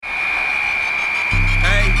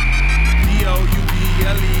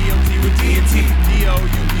with DNT.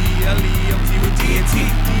 D-O-U-B-L-E-O-T with DNT.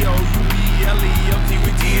 D-O-U-B-L-E-O-T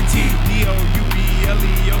with DNT.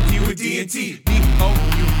 D-O-U-B-L-E-O-T with DNT.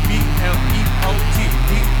 D-O-U-B-L-E-O-T.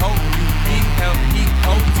 D-O-U-B-L-E-O-T.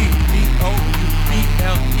 D-O-U-B-L-E-O-T.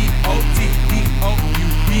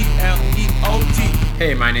 D-O-U-B-L-E-O-T.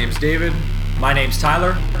 Hey, my name's David. My name's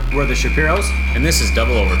Tyler. We're the Shapiros, and this is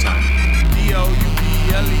Double Overtime.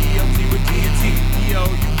 D-O-U-B-L-E-O-T with DNT.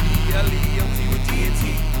 D-O-U-B-L-E-O-T with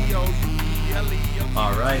DNT. D-O-U-B-L-E-O-T.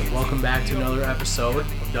 All right, welcome back to another episode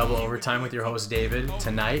of Double Overtime with your host David.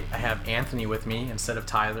 Tonight I have Anthony with me instead of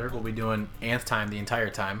Tyler. We'll be doing Anth time the entire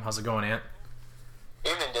time. How's it going, Anth?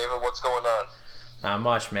 Evening, David. What's going on? Not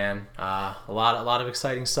much, man. A lot of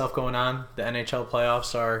exciting stuff going on. The NHL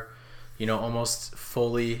playoffs are, almost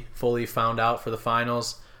fully found out for the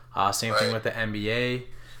finals. Same thing with the NBA.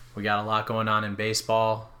 We got a lot going on in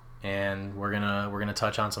baseball, and we're gonna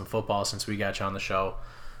touch on some football since we got you on the show.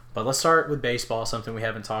 But let's start with baseball, something we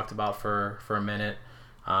haven't talked about for a minute.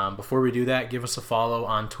 Before we do that, give us a follow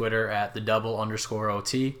on Twitter at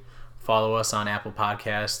 @the_double_OT. Follow us on Apple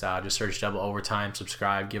Podcasts. Just search Double Overtime.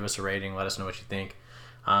 Subscribe. Give us a rating. Let us know what you think.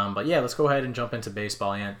 But yeah, let's go ahead and jump into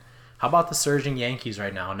baseball, Ant. How about the surging Yankees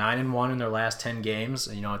right now? 9-1 in their last 10 games.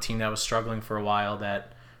 A team that was struggling for a while.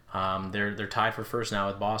 That they're tied for first now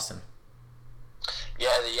with Boston.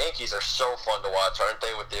 Yeah, the Yankees are so fun to watch, aren't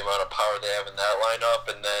they? With the amount of power they have in that lineup,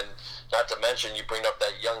 and then not to mention you bring up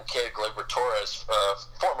that young kid, Gleyber Torres,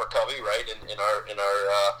 former Cubby, right? In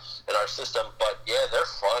our system, but yeah, they're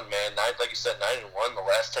fun, man. Like you said, 9-1 the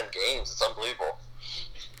last 10 games. It's unbelievable.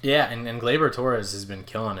 Yeah, and Gleyber Torres has been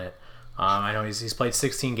killing it. I know he's played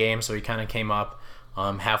 16 games, so he kind of came up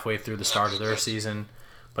halfway through the start of their season.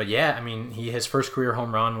 But yeah, I mean, his first career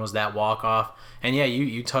home run was that walk-off. And yeah,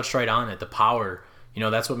 you touched right on it, the power.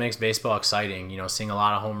 That's what makes baseball exciting. Seeing a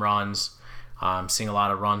lot of home runs, seeing a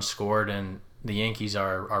lot of runs scored, and the Yankees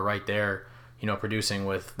are right there, producing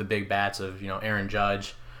with the big bats of, Aaron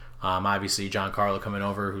Judge, obviously Giancarlo coming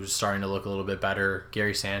over, who's starting to look a little bit better,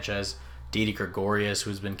 Gary Sanchez, Didi Gregorius,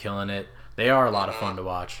 who's been killing it. They are a lot of fun to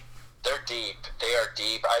watch. They're deep. They are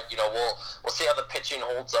deep. We'll see how the pitching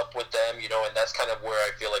holds up with them. And that's kind of where I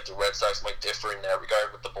feel like the Red Sox might differ in that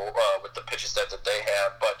regard with the pitching staff that they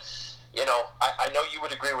have. But I know you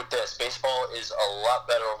would agree with this. Baseball is a lot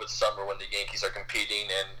better over the summer when the Yankees are competing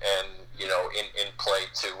and in play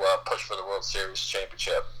to push for the World Series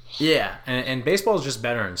championship. Yeah, and baseball is just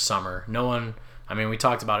better in summer. We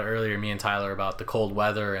talked about it earlier, me and Tyler, about the cold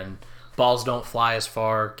weather and balls don't fly as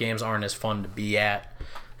far, games aren't as fun to be at.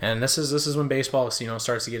 And this is when baseball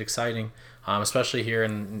starts to get exciting, especially here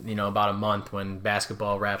in about a month when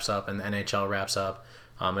basketball wraps up and the NHL wraps up.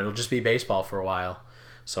 It'll just be baseball for a while.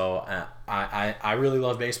 So I really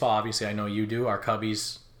love baseball. Obviously, I know you do. Our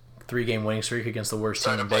Cubbies 3-game winning streak against the worst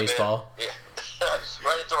team in baseball. Yeah.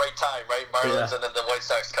 Right at the right time, right? Marlins and then the White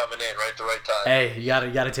Sox coming in right at the right time. Hey, you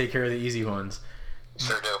gotta take care of the easy ones.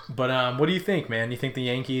 Sure do. But what do you think, man? You think the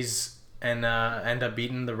Yankees end up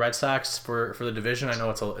beating the Red Sox for the division? I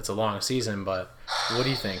know it's a long season, but what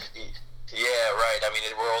do you think? Yeah, right.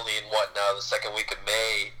 We're only in the second week of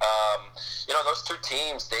May. Those two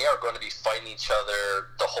teams, they are going to be fighting each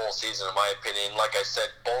other the whole season, in my opinion. Like I said,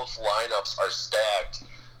 both lineups are stacked.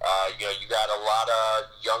 You got a lot of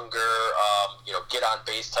younger, get on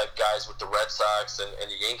base type guys with the Red Sox, and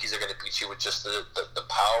the Yankees are going to beat you with just the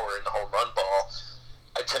power and the home run ball.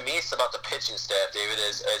 To me, it's about the pitching staff, David,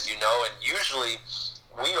 as you know, and usually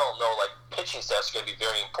we all know pitching staff's going to be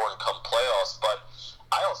very important come playoffs, but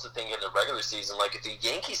I also think in the regular season, if the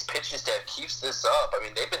Yankees pitching staff keeps this up,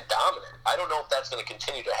 they've been dominant. I don't know if that's going to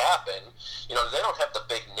continue to happen. They don't have the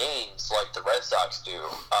big names like the Red Sox do,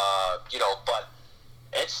 but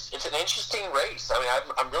it's an interesting race.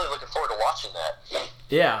 I'm really looking forward to watching that.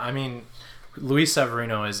 Yeah, Luis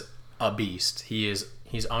Severino is a beast. He's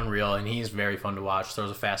unreal, and he's very fun to watch.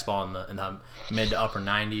 Throws a fastball in the mid to upper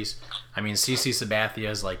 90s. CC Sabathia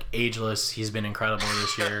is ageless. He's been incredible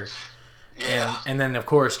this year. Yeah. And then, of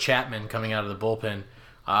course, Chapman coming out of the bullpen.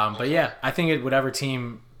 But yeah, I think whatever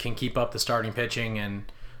team can keep up the starting pitching,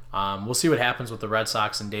 and we'll see what happens with the Red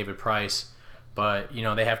Sox and David Price. But,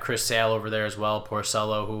 they have Chris Sale over there as well,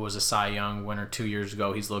 Porcello, who was a Cy Young winner 2 years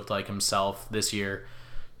ago. He's looked like himself this year.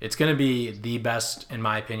 It's going to be the best, in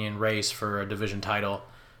my opinion, race for a division title,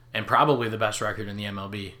 and probably the best record in the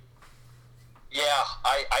MLB. Yeah,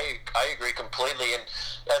 I agree completely. And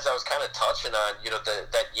as I was kind of touching on,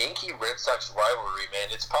 that Yankee-Red Sox rivalry, man,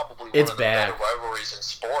 it's probably one of the better rivalries in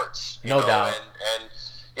sports. No doubt. And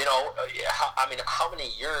how many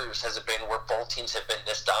years has it been where both teams have been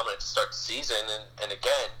this dominant to start the season? And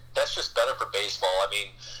again, that's just better for baseball.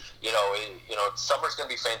 Summer's going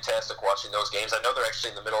to be fantastic watching those games. I know they're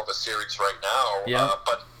actually in the middle of a series right now, Yeah.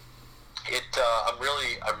 but I'm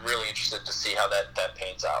really interested to see how that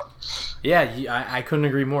pans out. Yeah, I couldn't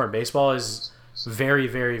agree more. Baseball is very,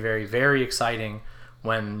 very, very, very exciting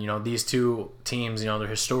when, these two teams, they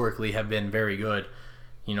historically have been very good,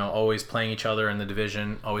 always playing each other in the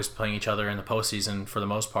division, always playing each other in the postseason for the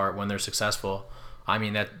most part when they're successful. I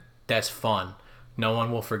mean, that's fun. No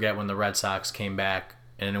one will forget when the Red Sox came back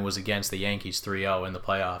and it was against the Yankees 3-0 in the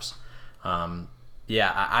playoffs.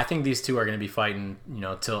 I think these two are going to be fighting,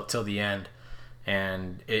 till the end,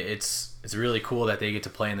 and it's really cool that they get to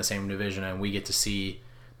play in the same division and we get to see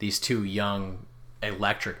these two young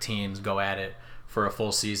electric teams go at it for a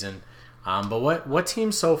full season. But what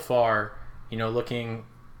team so far, looking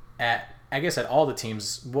at, I guess, at all the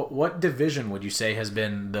teams, what division would you say has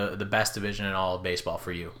been the best division in all of baseball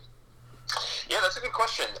for you? Yeah, that's a good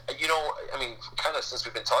question. Kind of since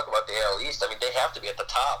we've been talking about the AL East, they have to be at the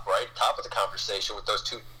top, right? Top of the conversation with those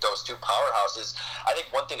two powerhouses. I think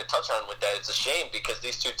one thing to touch on with that, it's a shame because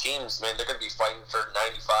these two teams, man, they're going to be fighting for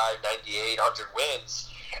 95, 98, 100 wins.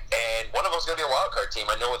 And one of them's going to be a wild card team.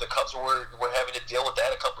 I know the Cubs were having to deal with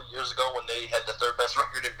that a couple of years ago when they had the third best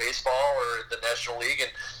record in baseball or the National League, and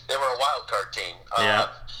they were a wild card team.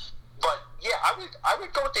 But yeah, I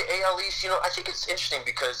would go with the AL East. I think it's interesting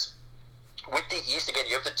because with the East, again,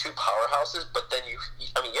 you have the two powerhouses, but then you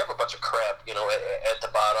have a bunch of crap, at the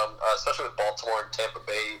bottom, especially with Baltimore and Tampa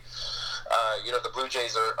Bay. The Blue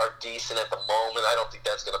Jays are decent at the moment. I don't think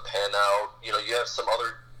that's going to pan out. You have some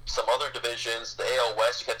other divisions. The AL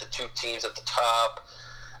West, you got the two teams at the top.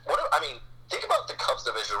 Think about the Cubs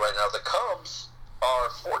division right now. The Cubs are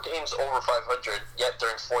 4 games over 500, yet they're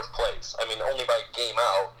in 4th place. Only by a game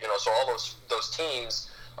out. So all those teams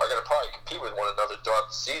are going to probably compete with one another throughout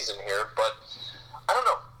the season here, but I don't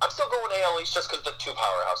know. I'm still going AL East just because the two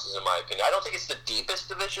powerhouses, in my opinion. I don't think it's the deepest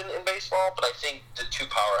division in baseball, but I think the two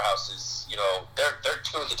powerhouses, they're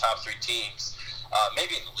two of the top 3 teams,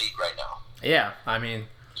 maybe in the league right now. Yeah,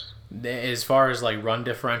 as far as like run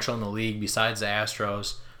differential in the league, besides the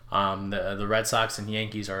Astros, the Red Sox and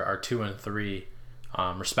Yankees are 2 and 3,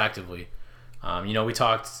 respectively. We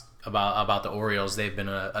talked about the Orioles. They've been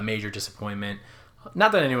a major disappointment.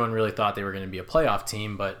 Not that anyone really thought they were going to be a playoff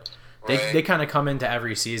team, but they kind of come into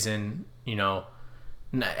every season,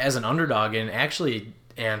 as an underdog. And actually,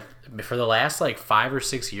 for the last 5 or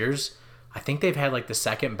 6 years, I think they've had the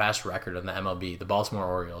second best record in the MLB, the Baltimore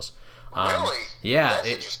Orioles. Really? Yeah. That's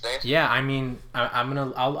interesting. Yeah,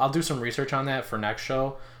 I'll do some research on that for next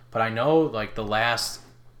show. But I know the last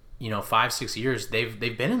 5-6 years they've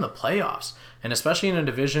been in the playoffs, and especially in a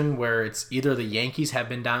division where it's either the Yankees have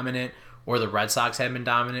been dominant or the Red Sox have been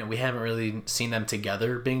dominant. We haven't really seen them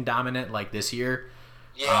together being dominant like this year.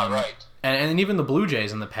 Yeah, right. And even the Blue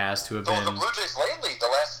Jays in the past who have been... The Blue Jays lately, the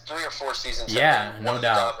last 3 or 4 seasons... Yeah, have been no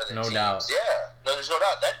doubt. No teams. doubt. Yeah, no, there's no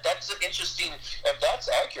doubt. That's interesting. If that's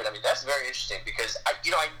accurate, that's very interesting because,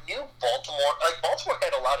 I knew Baltimore... Baltimore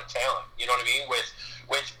had a lot of talent, you know what I mean? With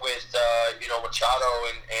Machado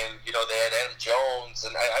and they had Adam Jones,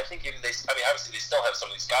 and I think even obviously they still have some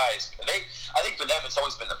of these guys. And I think for them it's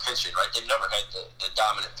always been the pitching, right? They've never had the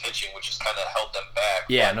dominant pitching, which has kind of held them back.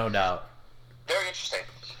 Yeah, no doubt. Very interesting.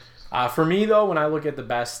 For me though, when I look at the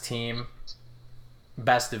best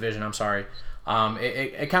division,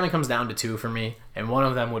 it kind of comes down to 2 for me, and one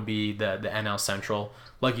of them would be the NL Central.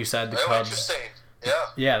 Like you said, the Cubs. Interesting.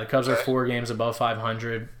 Yeah, the Cubs are 4 games above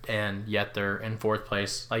 500, and yet they're in 4th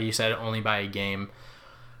place. Like you said, only by a game.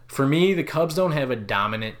 For me, the Cubs don't have a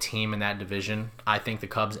dominant team in that division. I think the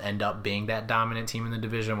Cubs end up being that dominant team in the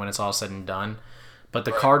division when it's all said and done. But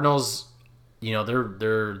the Cardinals,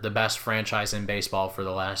 they're the best franchise in baseball for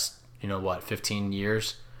the last, 15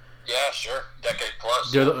 years? Yeah, sure. Decade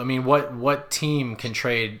plus. What team can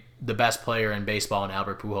trade the best player in baseball in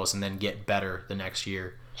Albert Pujols and then get better the next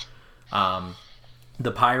year?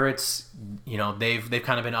 The Pirates, they've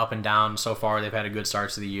kind of been up and down so far. They've had a good start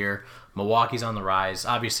to the year. Milwaukee's on the rise.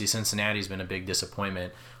 Obviously, Cincinnati's been a big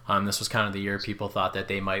disappointment. This was kind of the year people thought that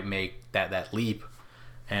they might make that leap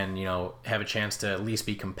and, have a chance to at least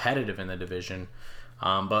be competitive in the division.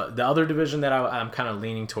 But the other division that I'm kind of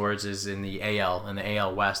leaning towards is in the AL, and the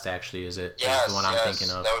AL West actually is the one I'm thinking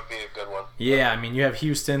of. That would be a good one. Yeah, you have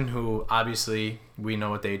Houston, who obviously we know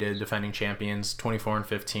what they did, defending champions,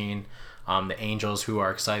 24-15. The Angels, who are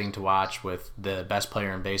exciting to watch with the best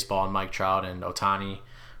player in baseball, Mike Trout and Ohtani,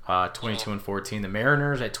 22-14. The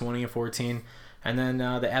Mariners at 20-14, and then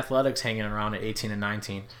the Athletics hanging around at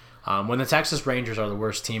 18-19. When the Texas Rangers are the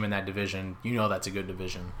worst team in that division, that's a good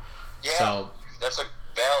division. Yeah, that's a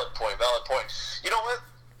valid point. You know what?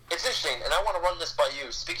 It's interesting, and I I want to run this by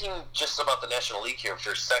you. Speaking just about the National League here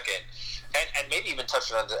for a second, and maybe even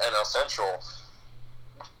touching on the NL Central,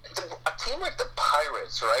 a team like the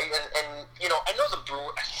Pirates, right? And I know the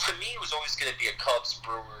Brewers, to me, it was always going to be a Cubs,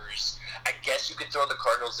 Brewers. I guess you could throw the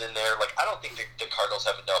Cardinals in there. Like, I don't think the Cardinals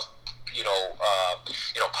have enough,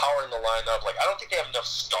 power in the lineup. Like, I don't think they have enough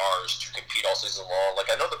stars to compete all season long. Like,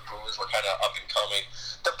 I know the Brewers were kind of up and coming.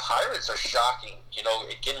 The Pirates are shocking.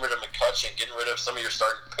 Getting rid of McCutchen, getting rid of some of your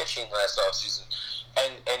starting pitching last offseason.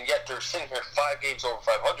 And yet they're sitting here 5 games over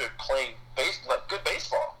 500 playing good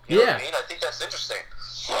baseball. You know what I mean? I think that's interesting.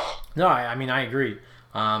 No, I mean, I agree.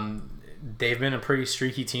 They've been a pretty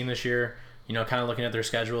streaky team this year. Kind of looking at their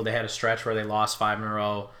schedule, they had a stretch where they lost 5 in a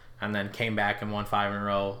row and then came back and won 5 in a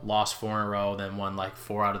row, lost 4 in a row, then won like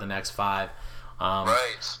 4 out of the next 5.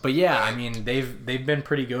 Right. But yeah, right. I mean, they've been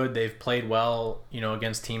pretty good. They've played well,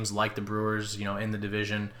 against teams like the Brewers, in the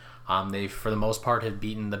division. They, for the most part, have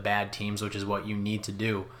beaten the bad teams, which is what you need to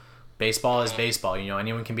do. Baseball is baseball.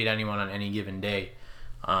 Anyone can beat anyone on any given day.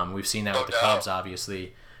 We've seen that with the Cubs,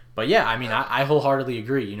 obviously. But yeah, I mean, I wholeheartedly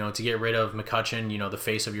agree. To get rid of McCutchen, the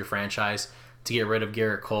face of your franchise, to get rid of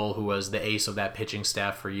Garrett Cole, who was the ace of that pitching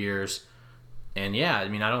staff for years. And yeah, I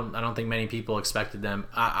mean, I don't think many people expected them.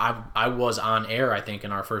 I was on air, I think,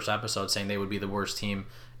 in our first episode saying they would be the worst team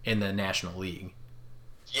in the National League.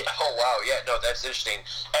 Yeah. Oh wow. Yeah. No, that's interesting.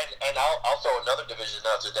 And I'll throw another division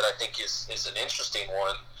out there that I think is an interesting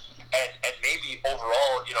one. And maybe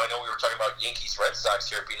overall, I know we were talking about Yankees Red Sox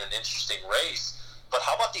here being an interesting race. But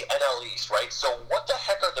how about the NL East, right? So what the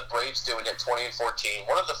heck are the Braves doing at 20-14?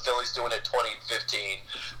 What are the Phillies doing at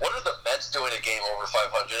 20-15? What are the Mets doing at game over 500?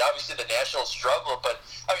 Obviously, the Nationals struggle, but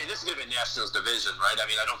I mean, this is going to be Nationals division, right? I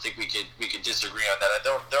mean, I don't think we could disagree on that.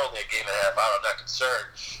 They're only a game and a half out. I'm not concerned,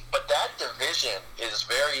 but that division is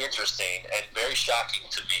very interesting and very shocking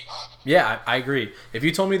to me. Yeah, I agree. If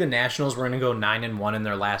you told me the Nationals were going to go 9-1 in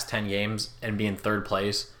their last 10 games and be in third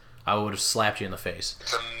place, I would have slapped you in the face.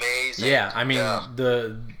 It's amazing. Yeah, I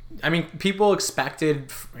mean, people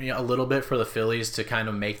expected a little bit for the Phillies to kind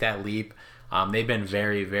of make that leap. They've been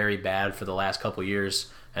very, very bad for the last couple of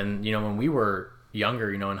years, and when we were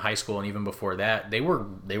younger, in high school and even before that, they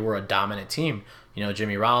were a dominant team.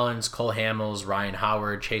 Jimmy Rollins, Cole Hamels, Ryan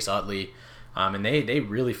Howard, Chase Utley, and they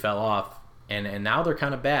really fell off, and now they're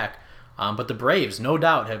kind of back. But the Braves, no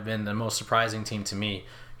doubt, have been the most surprising team to me.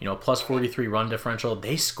 Plus 43 run differential.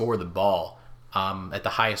 They score the ball at the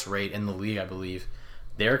highest rate in the league, I believe.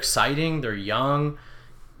 They're exciting. They're young.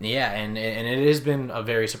 Yeah, and it has been a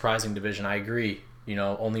very surprising division. I agree.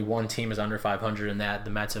 Only one team is under 500 in that. The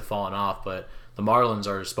Mets have fallen off, but the Marlins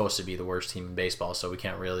are supposed to be the worst team in baseball, so we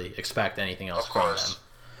can't really expect anything else from them.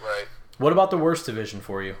 Right. What about the worst division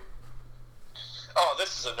for you? Oh,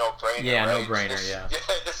 this is a no-brainer. Yeah, right? no-brainer. Yeah.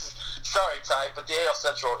 Sorry, Ty, but the AL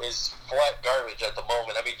Central is flat garbage at the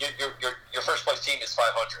moment. I mean, your first place team is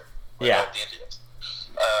 500. Yeah. The Indians.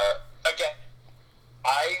 Again,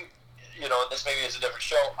 this maybe is a different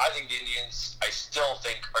show. I think the Indians, I still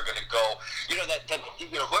think, are going to go.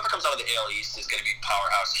 Whoever comes out of the AL East is going to be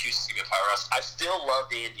powerhouse. Houston's going to be a powerhouse. I still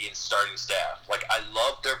love the Indians starting staff. Like, I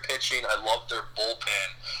love their pitching. I love their bullpen.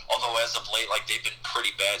 Although as of late, like, they've been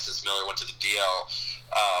pretty bad since Miller went to the DL.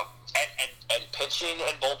 And pitching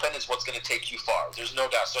and bullpen is what's going to take you far. There's no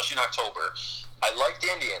doubt, especially in October. I like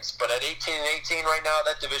the Indians, but at 18-18 right now,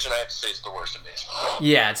 that division I have to say is the worst in baseball.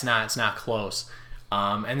 Yeah, it's not close.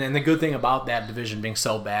 And then the good thing about that division being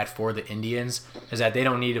so bad for the Indians is that they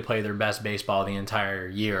don't need to play their best baseball the entire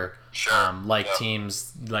year. Sure.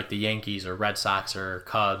 Teams like the Yankees or Red Sox or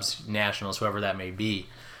Cubs, Nationals, whoever that may be.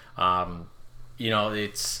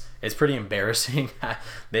 It's pretty embarrassing.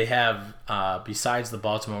 They have, besides the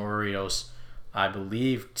Baltimore Orioles, I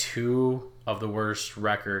believe 2 of the worst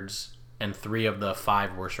records and 3 of the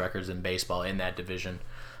 5 worst records in baseball in that division.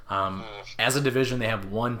 As a division, they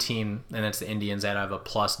have one team, and it's the Indians, that have a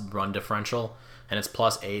plus run differential, and it's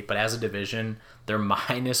 +8. But as a division, they're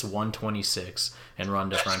minus 126 in run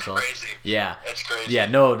differential. That's crazy. Yeah, that's crazy. Yeah,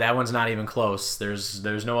 no, that one's not even close.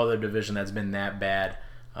 There's no other division that's been that bad.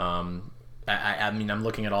 I mean, I'm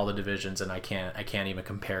looking at all the divisions, and I can't even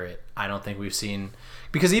compare it. I don't think we've seen,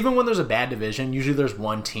 because even when there's a bad division, usually there's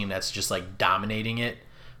one team that's just like dominating it.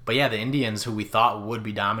 But yeah, the Indians, who we thought would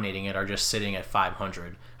be dominating it, are just sitting at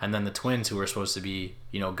 500, and then the Twins, who were supposed to be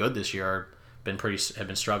good this year, have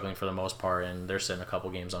been struggling for the most part, and they're sitting a couple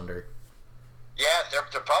games under. Yeah,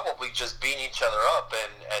 they're probably just beating each other up,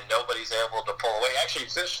 and nobody's able to pull away. Actually,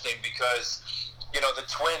 it's interesting because the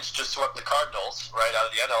Twins just swept the Cardinals right out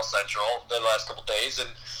of the NL Central the last couple days, and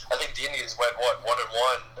I think the Indians went 1-1.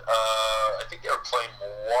 I think they were playing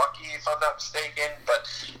Milwaukee, if I'm not mistaken. But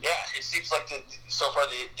yeah, it seems like so far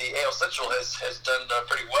the AL Central has done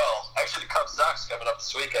pretty well. Actually, the Cubs Sox coming up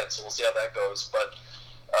this weekend, so we'll see how that goes. But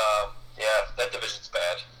yeah, that division's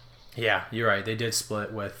bad. Yeah, you're right. They did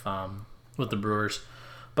split with the Brewers,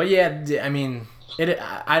 but yeah, I mean.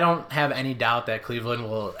 I don't have any doubt that Cleveland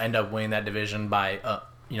will end up winning that division by a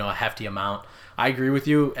hefty amount. I agree with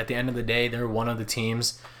you. At the end of the day, they're one of the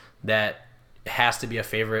teams that has to be a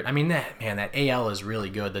favorite. I mean, that AL is really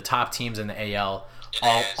good. The top teams in the AL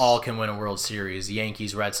all can win a World Series: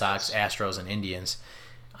 Yankees, Red Sox, Astros, and Indians.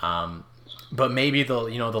 But maybe the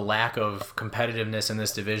lack of competitiveness in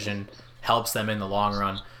this division helps them in the long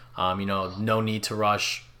run. No need to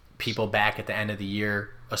rush people back at the end of the year,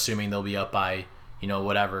 assuming they'll be up by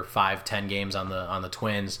 5-10 games on the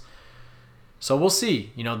Twins. So we'll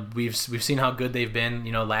see. We've seen how good they've been.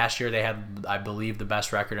 Last year they had, I believe, the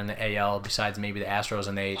best record in the AL besides maybe the Astros,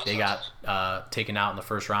 and they got taken out in the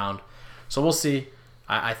first round. So we'll see.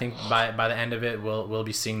 I think by the end of it, we'll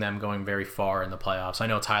be seeing them going very far in the playoffs. I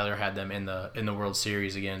know Tyler had them in the World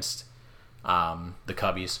Series against the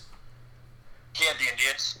Cubbies. He had the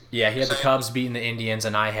Indians. Yeah, he had the Cubs beating the Indians,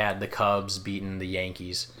 and I had the Cubs beating the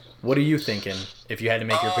Yankees. What are you thinking if you had to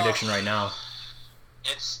make your prediction right now?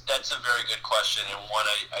 That's a very good question, and one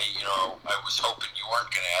I was hoping you weren't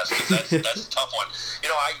going to ask, because that's a tough one.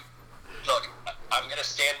 I'm going to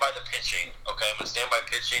stand by the pitching. Okay, I'm going to stand by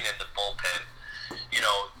pitching and the bullpen.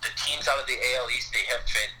 The teams out of the AL East, they have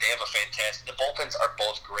a fantastic. The bullpens are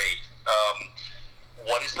both great.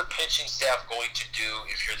 What is the pitching staff going to do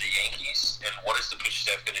if you're the Yankees, and what is the pitching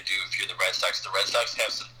staff going to do if you're the Red Sox? The Red Sox have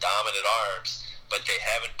some dominant arms, but they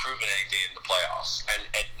haven't proven anything in the playoffs.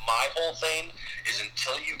 And my whole thing is,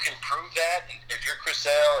 until you can prove that, and if you're Chris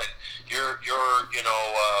Sale and you're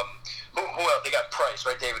who else? They got Price,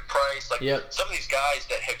 right? David Price. Some of these guys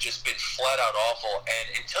that have just been flat out awful.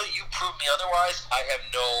 And until you prove me otherwise, I have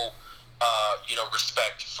no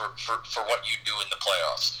respect for what you do in the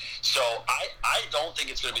playoffs. So I don't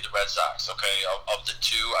think it's going to be the Red Sox. Okay, of the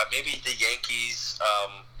two, maybe the Yankees.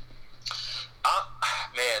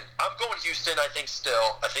 I'm going Houston. I think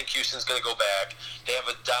Houston's going to go back. They have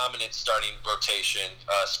a dominant starting rotation,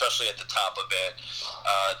 especially at the top of it.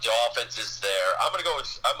 The offense is there. I'm going to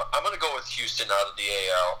go with Houston out of the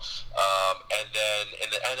AL, and then in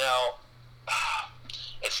the NL.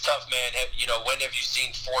 It's tough, man. When have you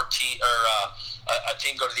seen 14 or a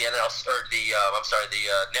team go to the NL or the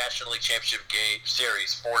National League Championship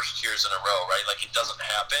Series 4 years in a row? Right, like, it doesn't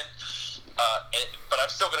happen. But I'm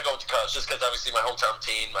still going to go with the Cubs just because obviously my hometown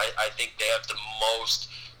team. I think they have the most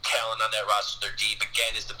talent on that roster. They're deep.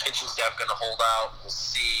 Again, is the pitching staff going to hold out? We'll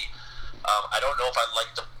see. I don't know if I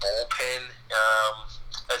like the bullpen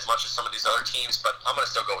as much as some of these other teams, but I'm going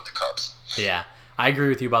to still go with the Cubs. Yeah, I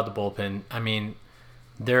agree with you about the bullpen. I mean,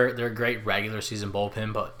 they're a great regular season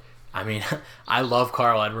bullpen, but I mean, I love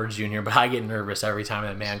Carl Edwards Jr., but I get nervous every time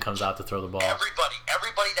that man comes out to throw the ball.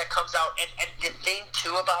 Everybody that comes out, and the thing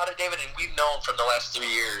too about it, David, and we've known from the last 3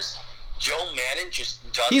 years, Joe Madden just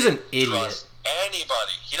doesn't trust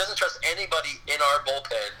anybody. He doesn't trust anybody in our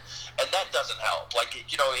bullpen, and that doesn't help. Like, it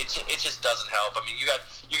just doesn't help. I mean, you got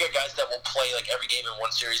guys that will play like every game in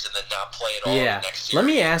one series and then not play at all in the next series. Let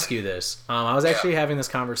me ask you this. I was actually having this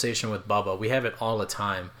conversation with Bubba. We have it all the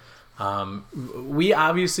time. We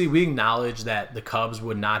acknowledge that the Cubs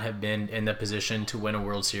would not have been in the position to win a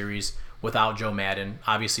World Series without Joe Madden.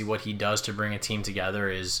 Obviously, what he does to bring a team together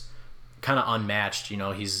is kind of unmatched.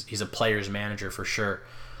 He's a player's manager for sure.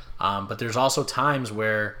 But there's also times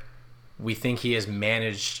where we think he has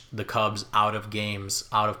managed the Cubs out of games,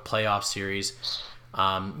 out of playoff series.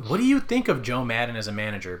 What do you think of Joe Madden as a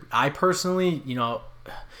manager? I personally,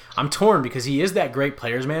 I'm torn because he is that great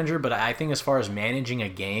player's manager, but I think as far as managing a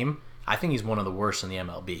game, I think he's one of the worst in the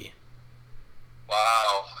MLB.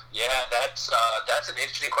 Wow. Yeah, that's an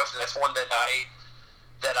interesting question. That's one that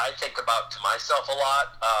I think about to myself a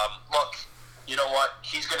lot. Look, you know what?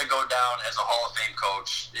 He's going to go down as a Hall of Fame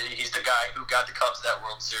coach. He's the guy who got the Cubs that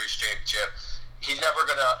World Series championship. He's never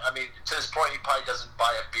going to, to this point, he probably doesn't buy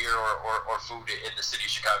a beer or food in the city of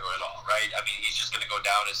Chicago at all, right? He's just going to go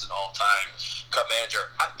down as an all-time Cub manager.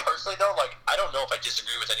 I personally, though, I don't know if I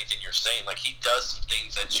disagree with anything you're saying. Like, he does some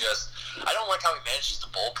things that just, I don't like how he manages the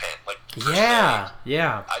bullpen. Yeah.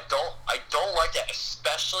 I don't like that,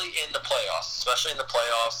 especially in the playoffs.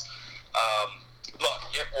 Look,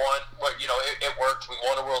 it won. It worked. We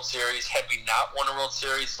won a World Series. Had we not won a World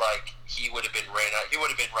Series, he would have been run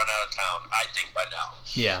out of town, I think, by now.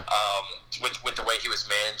 Yeah. With the way he was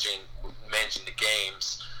managing managing the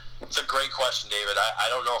games? It's a great question, David. I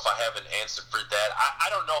don't know if I have an answer for that. I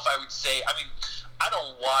don't know if I would say, I mean, I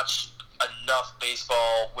don't watch enough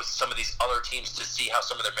baseball with some of these other teams to see how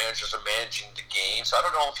some of their managers are managing the game. So I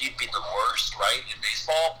don't know if he'd be the worst, right, in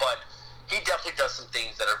baseball, but he definitely does some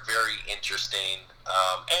things that are very interesting.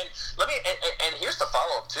 And here's the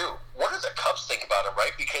follow-up, too. What do the Cubs think about him,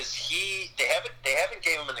 right? Because they haven't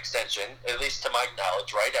gave him an extension, at least to my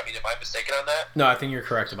knowledge, right? I mean, am I mistaken on that? No, I think you're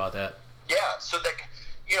correct about that. Yeah, so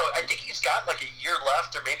I think he's got like a year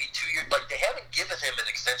left or maybe 2 years. Like, they haven't given him an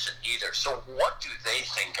extension either. So what do they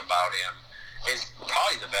think about him is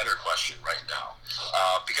probably the better question right now.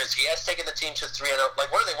 Because he has taken the team to 3-0.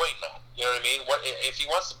 Like, what are they waiting on? You know what I mean? What if he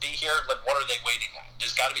wants to be here, like, what are they waiting on?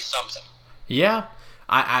 There's got to be something. Yeah.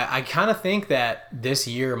 I kind of think that this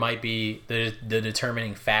year might be the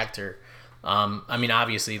determining factor. I mean,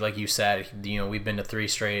 obviously, like you said, we've been to 3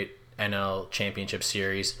 straight NL Championship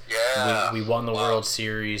Series. Yeah. We won the World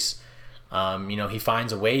Series. He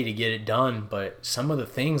finds a way to get it done, but some of the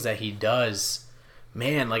things that he does,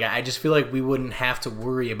 man, like I just feel like we wouldn't have to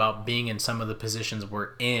worry about being in some of the positions we're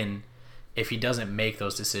in if he doesn't make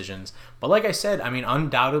those decisions. But like I said, I mean,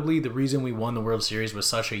 undoubtedly the reason we won the World Series with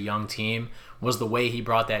such a young team was the way he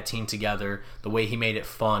brought that team together, the way he made it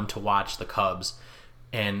fun to watch the Cubs.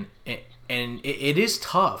 And it is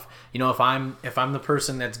tough. If I'm the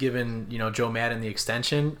person that's given, Joe Madden the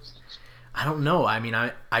extension, I don't know. I mean,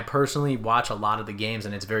 I personally watch a lot of the games,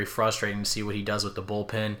 and it's very frustrating to see what he does with the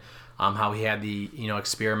bullpen. How he had the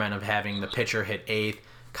experiment of having the pitcher hit 8th,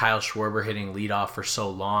 Kyle Schwarber hitting leadoff for so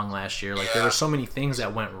long last year. Like, there were so many things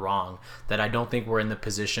that went wrong that I don't think we're in the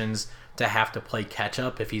positions to have to play catch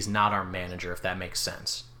up if he's not our manager, if that makes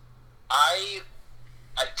sense.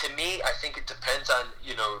 To me, I think it depends on,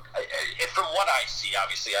 from what I see,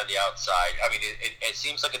 obviously, on the outside, I mean, it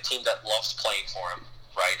seems like a team that loves playing for him,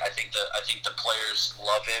 right? I think the players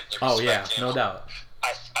love him. They respect him. No doubt.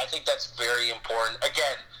 I think that's very important.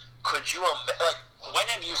 Again, could you, when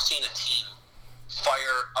have you seen a team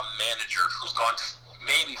fire a manager who's gone to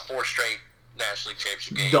maybe 4 straight National League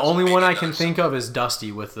Championship games? The only one I can think of is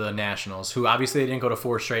Dusty with the Nationals, who obviously they didn't go to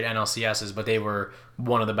 4 straight NLCSs, but they were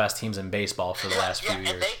one of the best teams in baseball for the last few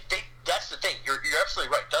years. And that's the thing. You're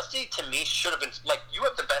absolutely right. Dusty, to me, should have been, you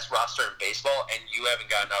have the best roster in baseball, and you haven't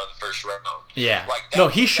gotten out of the first round. Yeah. No,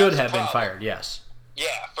 he should have been fired, yes.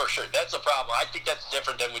 Yeah, for sure. That's a problem. I think that's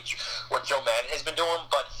different than what Joe Madden has been doing,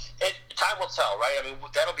 but time will tell, right? I mean,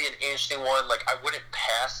 that'll be an interesting one. Like, I wouldn't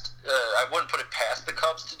put it past the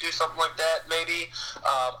Cubs to do something like that. Maybe,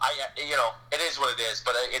 it is what it is.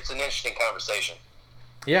 But it's an interesting conversation.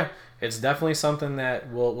 Yeah, it's definitely something that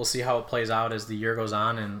we'll see how it plays out as the year goes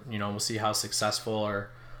on, and we'll see how successful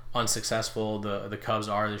or unsuccessful the Cubs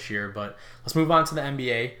are this year. But let's move on to the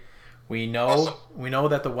NBA. We know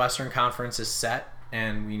that the Western Conference is set.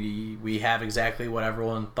 And we have exactly what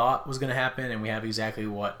everyone thought was going to happen, and we have exactly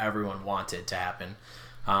what everyone wanted to happen.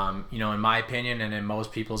 In my opinion, and in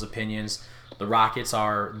most people's opinions, the Rockets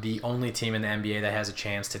are the only team in the NBA that has a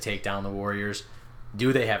chance to take down the Warriors.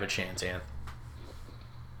 Do they have a chance, Anth?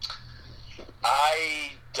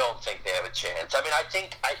 I don't think they have a chance. I mean, I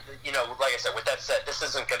think, like I said, with that said, this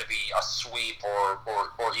isn't going to be a sweep or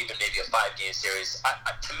even maybe a 5-game series.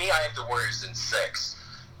 To me, I have the Warriors in 6.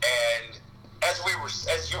 And as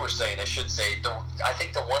you were saying, I should say, I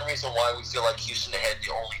think the one reason why we feel like Houston had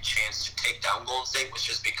the only chance to take down Golden State was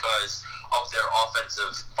just because of their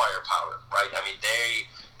offensive firepower, right? I mean, they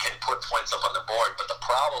can put points up on the board, but the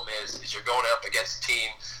problem is you're going up against a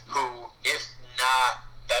team who, if not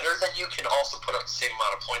better than you, can also put up the same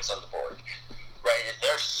amount of points on the board, right? And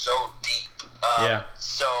they're so deep.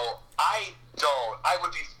 So I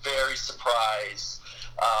would be very surprised.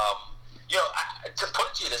 To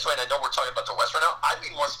put it to you this way, and I know we're talking about the West right now, I'd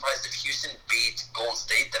be more surprised if Houston beat Golden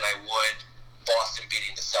State than I would Boston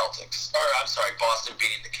beating the Celtics. Or, I'm sorry, Boston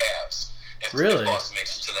beating the Cavs. If Boston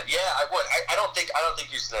makes it to that. Yeah, I would. I don't think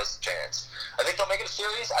Houston has a chance. I think they'll make it a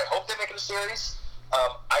series. I hope they make it a series.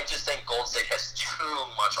 I just think Golden State has too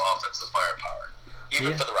much offensive firepower,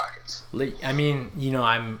 even for the Rockets. I mean,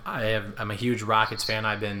 I'm a huge Rockets fan.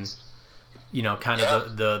 I've been, kind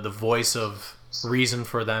of the voice of reason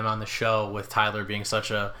for them on the show, with Tyler being such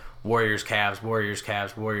a Warriors,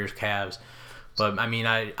 Cavs. But I mean,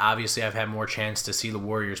 I've had more chance to see the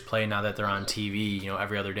Warriors play now that they're on TV,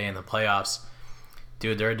 every other day in the playoffs.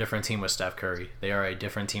 Dude, they're a different team with Steph Curry. They are a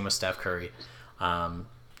different team with Steph Curry.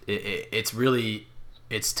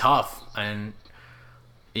 It's tough, and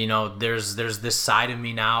there's this side of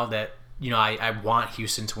me now that I want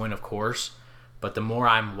Houston to win, of course, but the more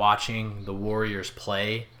I'm watching the Warriors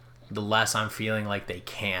play, the less I'm feeling like they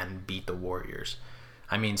can beat the Warriors.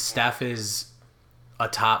 I mean, Steph is a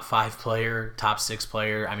top 5 player, top 6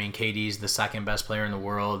 player. I mean, KD's the second best player in the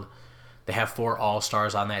world. They have 4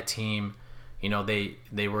 All-Stars on that team. You know,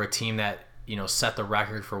 they were a team that, you know, set the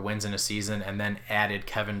record for wins in a season and then added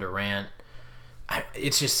Kevin Durant.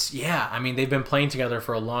 It's just, yeah, I mean, they've been playing together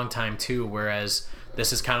for a long time too, whereas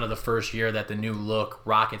this is kind of the first year that the new look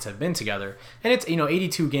Rockets have been together. And it's, you know,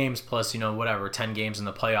 82 games plus, you know, whatever, 10 games in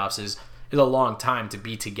the playoffs is a long time to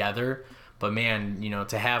be together. But man, you know,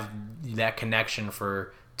 to have that connection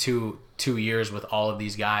for two years with all of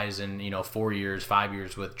these guys and, you know, 4 years, 5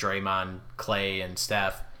 years with Draymond, Clay, and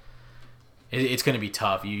Steph, it's going to be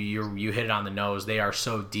tough. You hit it on the nose. They are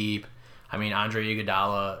so deep. I mean, Andre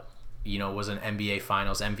Iguodala, you know, was an NBA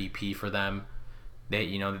Finals MVP for them.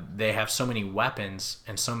 They have so many weapons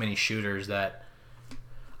and so many shooters that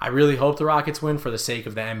I really hope the Rockets win for the sake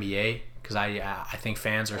of the NBA, because I think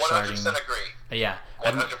fans are 100% starting. 100% agree. Yeah,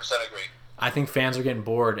 100% agree. I think fans are getting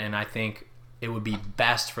bored, and I think it would be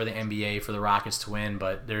best for the NBA for the Rockets to win.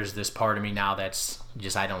 But there's this part of me now that's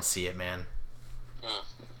just, I don't see it, man.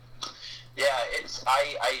 Yeah,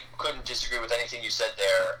 I couldn't disagree with anything you said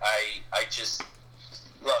there. I just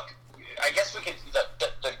look. I guess we could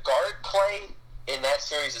the guard play in that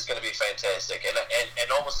series is going to be fantastic,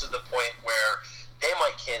 and almost to the point where they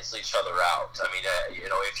might cancel each other out. I mean, you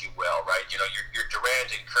know, if you will, right? You know, your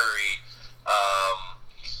Durant and Curry,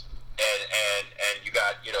 and you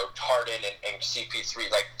got, you know, Harden and CP3.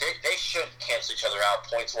 Like they should cancel each other out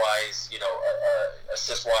points wise, you know,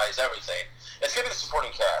 assist wise, everything. It's going to be the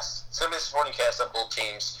supporting cast. It's going to be the supporting cast on both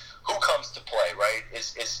teams. Who comes to play, right?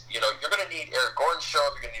 Is you know, you're going to need Eric Gordon to show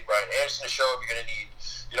up. You're going to need Brian Anderson to show up. You're going to need,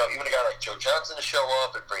 you know, even a guy like Joe Johnson to show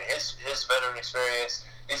up and bring his veteran experience.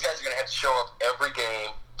 These guys are going to have to show up every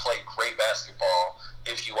game, play great basketball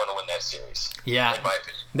if you want to win that series. Yeah, in my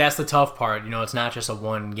opinion. That's the tough part. You know, it's not just a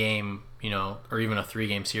 1 game, you know, or even a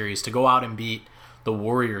 3-game series. To go out and beat the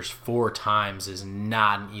Warriors 4 times is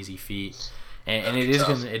not an easy feat. And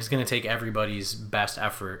it's going to take everybody's best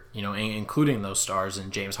effort, you know, including those stars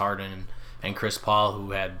and James Harden and Chris Paul,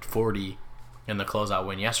 who had 40 in the closeout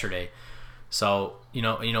win yesterday. So, you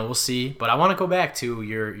know, we'll see. But I want to go back to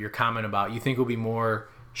your comment about, you think it will be more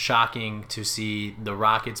shocking to see the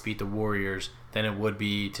Rockets beat the Warriors than it would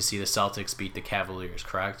be to see the Celtics beat the Cavaliers,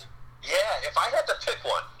 correct? Yeah, if I had to pick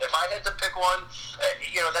one,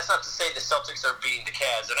 you know, that's not to say the Celtics are beating the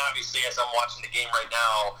Cavs. And obviously, as I'm watching the game right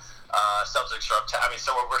now, Celtics are up. I mean,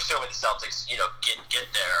 so we're assuming the Celtics, you know, get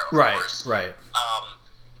there. Of course. Right.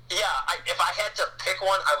 If I had to pick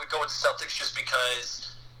one, I would go with the Celtics just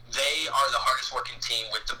because they are the hardest working team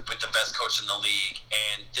with the best coach in the league.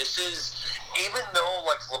 And this is, even though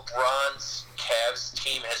like LeBron's Cavs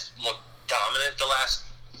team has looked dominant the last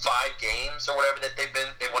 5 games or whatever that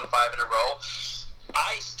they won 5 in a row,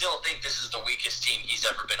 I still think this is the weakest team he's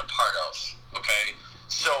ever been a part of. Okay,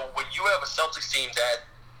 so when you have a Celtics team that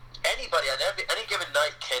anybody on any given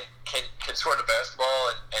night can score the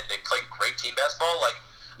basketball and they play great team basketball, like,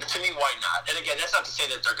 to me, why not? And again, that's not to say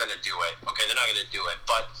that they're going to do it. Okay, they're not going to do it,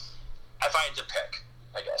 but if I had to pick,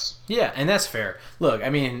 I guess. Yeah, and that's fair. Look, I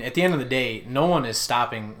mean, at the end of the day, no one is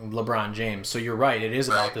stopping LeBron James. So you're right. It is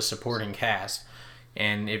about the supporting cast.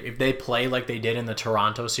 And if they play like they did in the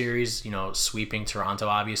Toronto series, you know, sweeping Toronto,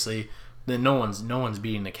 obviously, then no one's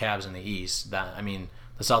beating the Cavs in the East. I mean,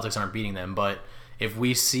 the Celtics aren't beating them. But if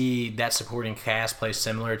we see that supporting cast play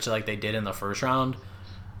similar to like they did in the first round,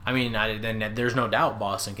 I mean, then there's no doubt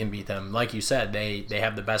Boston can beat them. Like you said, they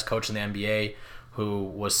have the best coach in the NBA, who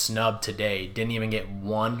was snubbed today. Didn't even get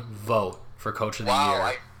 1 vote for Coach of the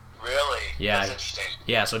Year. Really? Yeah. That's interesting.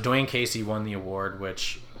 Yeah, so Dwayne Casey won the award,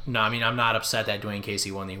 which, no, I mean, I'm not upset that Dwayne Casey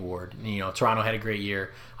won the award. You know, Toronto had a great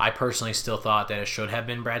year. I personally still thought that it should have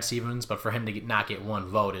been Brad Stevens, but for him to not get 1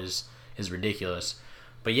 vote is ridiculous.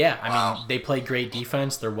 But yeah, I mean, they play great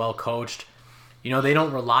defense. They're well coached. You know, they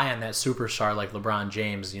don't rely on that superstar like LeBron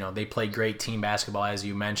James. You know, they play great team basketball, as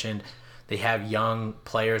you mentioned. They have young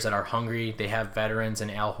players that are hungry. They have veterans in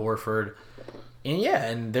Al Horford.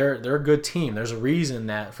 And they're a good team. There's a reason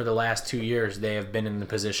that for the last 2 years they have been in the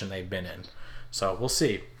position they've been in. So we'll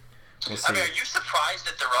see. I mean, are you surprised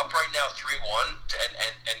that they're up right now 3-1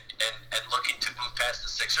 and looking to move past the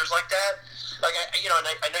Sixers like that? Like, I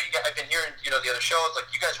know you guys, I've been hearing, you know, the other shows, like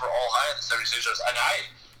you guys were all high on the 76ers, and I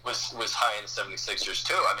was high in the 76ers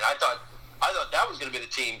too. I mean, I thought that was going to be the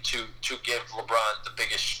team to give LeBron the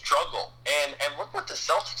biggest struggle. And look what the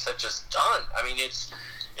Celtics have just done. I mean, it's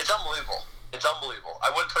unbelievable. It's unbelievable. I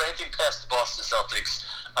wouldn't put anything past the Boston Celtics,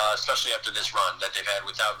 especially after this run that they've had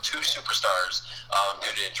without 2 superstars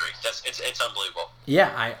due to injury. It's unbelievable.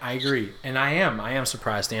 Yeah, I agree. And I am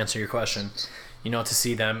surprised, to answer your question. to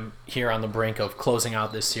see them here on the brink of closing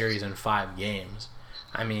out this series in 5 games.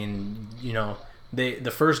 I mean,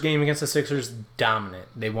 the first game against the Sixers, dominant.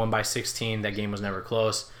 They won by 16. That game was never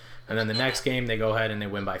close. And then the next game, they go ahead and they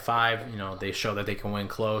win by 5. They show that they can win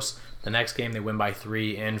close. The next game, they win by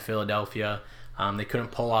 3 in Philadelphia. They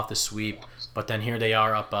couldn't pull off the sweep. But then here they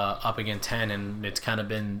are up against 10, and it's kind of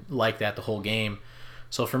been like that the whole game.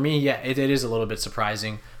 So for me, yeah, it is a little bit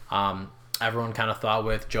surprising. Everyone kind of thought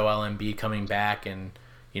with Joel Embiid coming back and,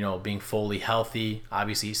 being fully healthy.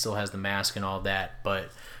 Obviously, he still has the mask and all that. But,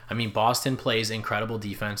 I mean, Boston plays incredible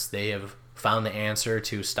defense. They have found the answer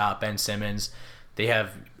to stop Ben Simmons. They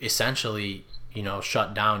have essentially,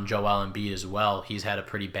 shut down Joel Embiid as well. He's had a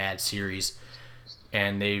pretty bad series.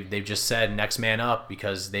 And they've just said next man up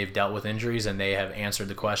because they've dealt with injuries and they have answered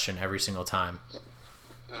the question every single time.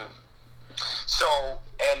 So,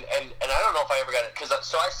 and I don't know if I ever got it, because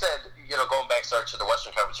so I said, going back to the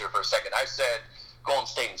Western Conference here for a second, I said Golden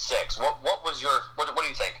State in 6. What was your, what do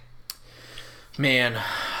you think? Man,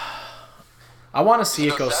 I want to see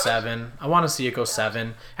it go 7. I want to see it go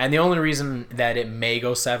 7. And the only reason that it may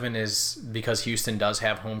go 7 is because Houston does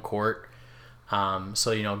have home court.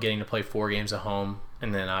 So, getting to play 4 games at home,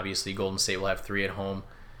 and then obviously Golden State will have 3 at home.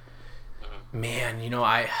 Man,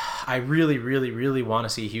 I really, really, really want to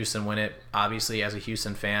see Houston win it, obviously as a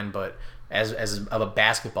Houston fan, but as of a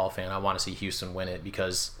basketball fan, I want to see Houston win it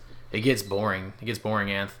because it gets boring. It gets boring,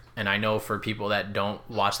 Anth. And I know for people that don't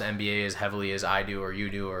watch the NBA as heavily as I do or you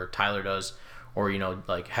do or Tyler does or,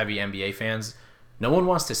 like heavy NBA fans, no one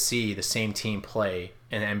wants to see the same team play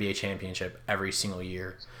in the NBA championship every single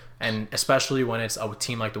year. And especially when it's a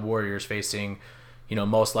team like the Warriors facing,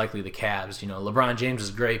 most likely the Cavs. LeBron James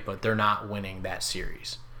is great, but they're not winning that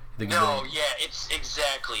series. It's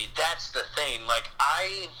exactly. That's the thing. Like,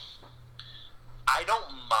 I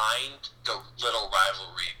don't mind the little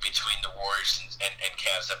rivalry between the Warriors and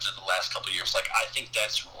Cavs after the last couple of years. Like, I think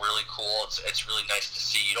that's really cool. It's really nice to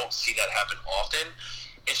see. You don't see that happen often.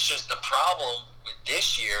 It's just the problem with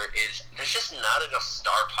this year is there's just not enough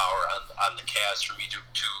star power on the Cavs for me to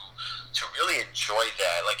really enjoy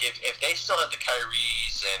that. Like, if they still had the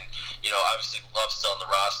Kyries and, obviously Love's still on the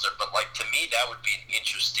roster, but, like, to me that would be an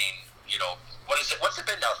interesting, what is it? What's it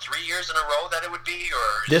been now, 3 years in a row that it would be?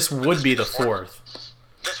 Or this would be the fourth.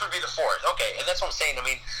 This would be the 4th. Okay, and that's what I'm saying. I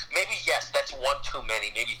mean, maybe, yes, that's 1 too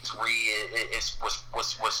many. Maybe 3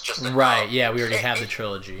 was just enough. Right, yeah, we already have the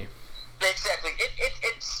trilogy. Exactly.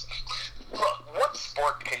 It's look, what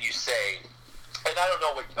sport can you say, and I don't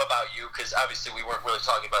know about you, because obviously we weren't really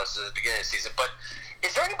talking about this at the beginning of the season, but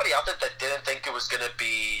is there anybody out there that didn't think it was going to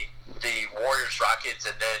be the Warriors, Rockets,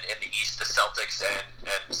 and then in the East, the Celtics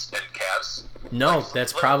and Cavs? No,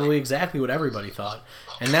 that's probably exactly what everybody thought.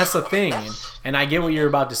 And that's the thing. And I get what you're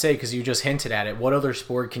about to say because you just hinted at it. What other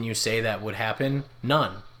sport can you say that would happen?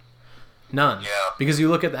 None. Yeah. Because you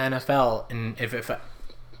look at the NFL, and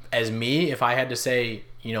if I had to say,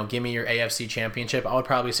 give me your AFC championship, I would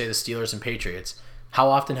probably say the Steelers and Patriots. How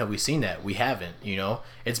often have we seen that? We haven't,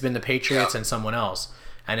 It's been the Patriots and someone else.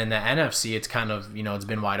 And in the NFC, it's kind of, it's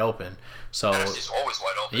been wide open. So NFC's always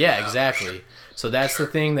wide open. Yeah, exactly. Sure. So that's the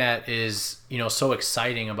thing that is, so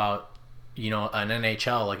exciting about, an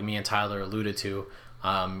NHL, like me and Tyler alluded to.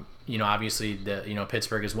 Obviously,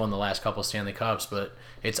 Pittsburgh has won the last couple Stanley Cups, but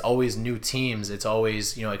it's always new teams. It's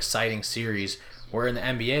always, exciting series. Where in the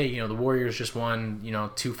NBA, the Warriors just won,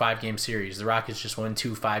 2 5-game series. The Rockets just won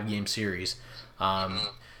 2 5-game series.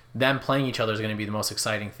 Them playing each other is going to be the most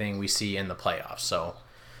exciting thing we see in the playoffs. So,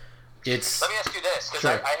 it's. Let me ask you this, because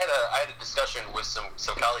sure. I had a discussion with some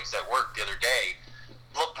colleagues at work the other day.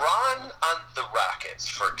 LeBron on the Rockets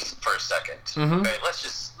for a second. Mm-hmm. Okay, let's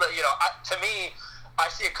just to me, I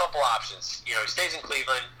see a couple options. He stays in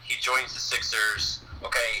Cleveland. He joins the Sixers.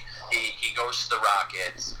 Okay, he goes to the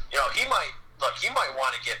Rockets. He might. Look, he might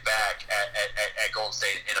want to get back at Golden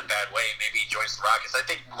State in a bad way. Maybe he joins the Rockets. I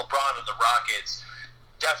think LeBron and the Rockets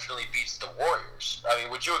definitely beats the Warriors. I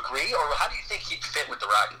mean, would you agree? Or how do you think he'd fit with the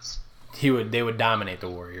Rockets? They would dominate the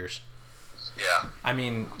Warriors. Yeah. I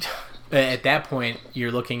mean, at that point,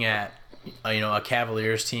 you're looking at a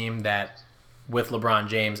Cavaliers team that, with LeBron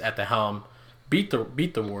James at the helm, beat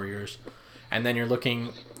the Warriors. And then you're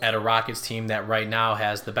looking at a Rockets team that right now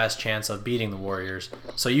has the best chance of beating the Warriors.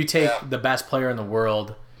 So you take the best player in the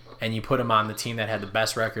world and you put him on the team that had the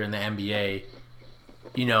best record in the NBA.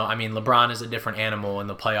 LeBron is a different animal in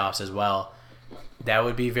the playoffs as well. That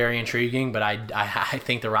would be very intriguing, but I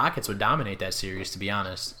think the Rockets would dominate that series, to be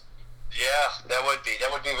honest. Yeah, that would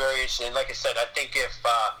be very interesting. Like I said, I think if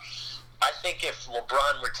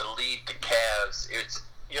LeBron were to lead the Cavs, it's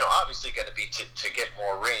obviously going to be to get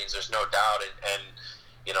more rings. There's no doubt, and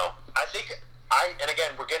I think and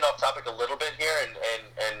again, we're getting off topic a little bit here,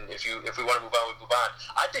 and if we want to move on, we move on.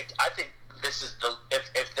 I think this is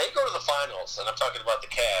if they go to the finals, and I'm talking about the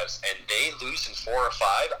Cavs, and they lose in 4 or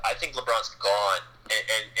 5, I think LeBron's gone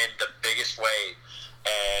in the biggest way.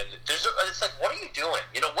 And it's like, what are you doing?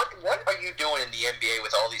 What are you doing in the NBA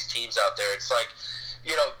with all these teams out there? It's like,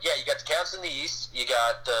 you got the Cavs in the East, you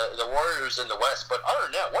got the Warriors in the West, but other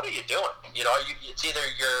than that, what are you doing? It's either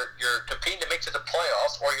you're competing to make to the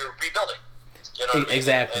playoffs or you're rebuilding. You know what I mean?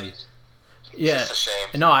 Exactly. And yeah. It's just a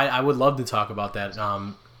shame. No, I would love to talk about that.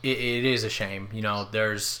 It is a shame.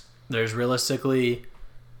 There's realistically,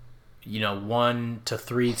 1 to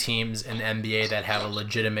 3 teams in the NBA that have a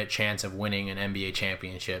legitimate chance of winning an NBA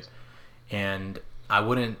championship, and I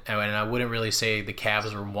wouldn't really say the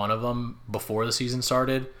Cavs were one of them before the season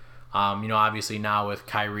started. Obviously now with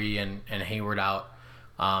Kyrie and Hayward out,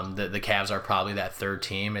 the Cavs are probably that third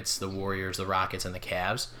team. It's the Warriors, the Rockets, and the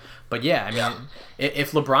Cavs. But yeah, I mean,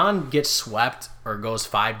 if LeBron gets swept or goes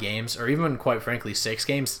 5 games, or even quite frankly 6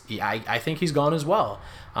 games, I think he's gone as well.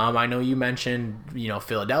 I know you mentioned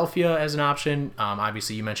Philadelphia as an option.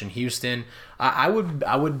 Obviously you mentioned Houston. I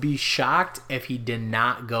would be shocked if he did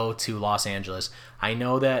not go to Los Angeles. I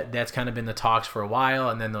know that's kind of been the talks for a while,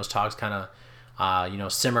 and then those talks kind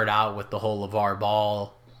of simmered out with the whole LeVar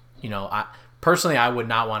Ball. Personally, I would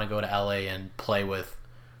not want to go to LA and play with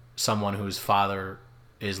someone whose father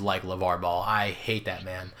is like LeVar Ball. I hate that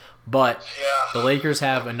man. But the Lakers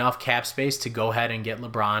have enough cap space to go ahead and get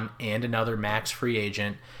LeBron and another max free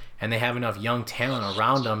agent, and they have enough young talent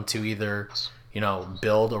around them to either,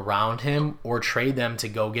 build around him or trade them to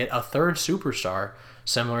go get a third superstar,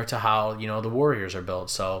 similar to how, the Warriors are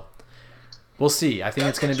built. So we'll see. I think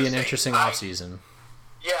it's going to be an interesting offseason.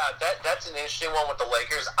 Yeah, that's an interesting one with the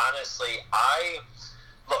Lakers. Honestly,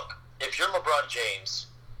 look, if you're LeBron James,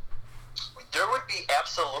 there would be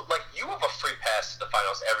you have a free pass to the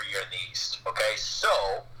finals every year in the East, okay? So,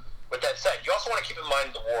 with that said, you also want to keep in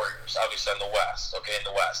mind the Warriors, obviously, in the West, okay, in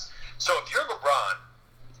the West. So, if you're LeBron,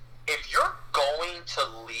 if you're going to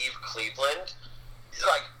leave Cleveland,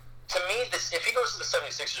 to me, if he goes to the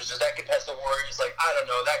 76ers, does that get past the Warriors? I don't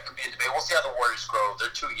know. That could be a debate. We'll see how the Warriors grow.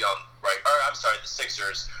 They're too young, right? Or, I'm sorry, the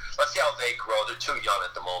Sixers. Let's see how they grow. They're too young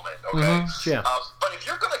at the moment, okay? Yeah. But if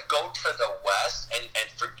you're going to go to the West and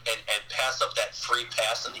pass up that free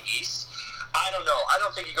pass in the East, I don't know. I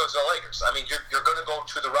don't think he goes to the Lakers. I mean, you're going to go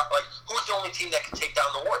to the who's the only team that can take down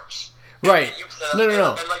the Warriors? Right.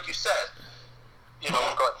 No. And like you said, go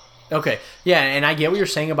ahead. Okay. Yeah, and I get what you're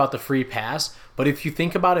saying about the free pass, but if you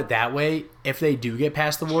think about it that way, if they do get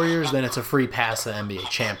past the Warriors, then it's a free pass to the NBA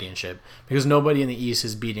championship, because nobody in the East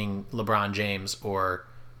is beating LeBron James or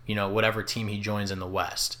whatever team he joins in the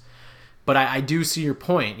West. But I do see your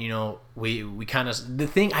point. We kind of the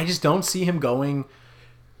thing. I just don't see him going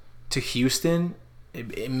to Houston,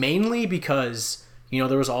 mainly because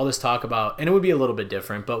there was all this talk about, and it would be a little bit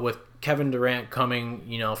different, but with Kevin Durant coming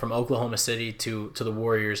from Oklahoma City to the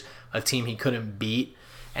Warriors, a team he couldn't beat,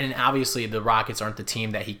 and obviously the Rockets aren't the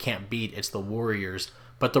team that he can't beat. It's the Warriors,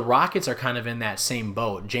 but the Rockets are kind of in that same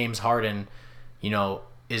boat. James Harden,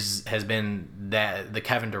 has been the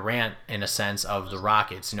Kevin Durant in a sense of the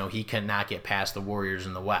Rockets. He cannot get past the Warriors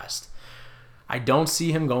in the West. I don't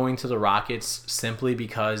see him going to the Rockets simply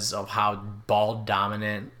because of how ball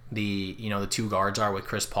dominant the 2 guards are with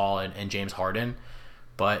Chris Paul and James Harden.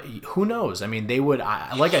 But who knows? I mean, they would.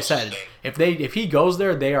 Like I said, if he goes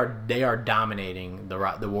there, they are dominating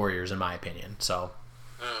the Warriors in my opinion. So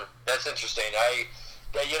that's interesting.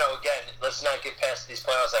 Again, let's not get past these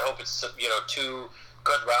playoffs. I hope it's 2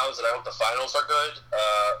 good rounds, and I hope the finals are good.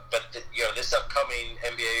 But this upcoming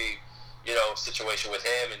NBA situation with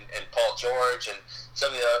him and Paul George and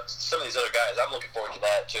some of these other guys, I'm looking forward to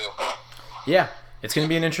that too. Yeah, it's going to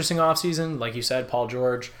be an interesting offseason. Like you said, Paul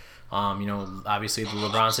George. Obviously the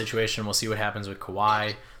LeBron situation. We'll see what happens with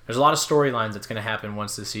Kawhi. There's a lot of storylines that's going to happen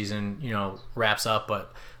once the season wraps up.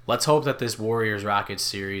 But let's hope that this Warriors-Rockets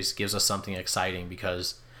series gives us something exciting,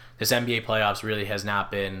 because this NBA playoffs really has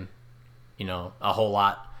not been a whole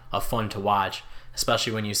lot of fun to watch,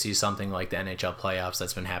 especially when you see something like the NHL playoffs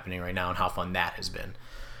that's been happening right now and how fun that has been.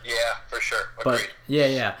 Yeah, for sure. Agreed. But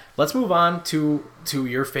yeah. Let's move on to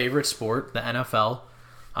your favorite sport, the NFL.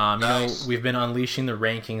 Nice. We've been unleashing the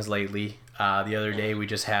rankings lately. The other day we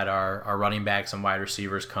just had our running backs and wide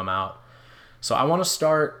receivers come out. So I want to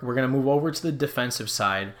start. We're going to move over to the defensive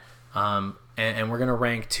side, and we're going to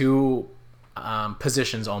rank 2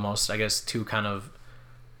 positions almost. I guess 2 kind of.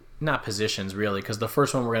 Not positions really, because the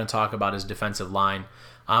first one we're going to talk about is defensive line.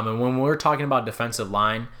 And when we're talking about defensive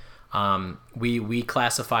line, we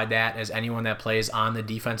classified that as anyone that plays on the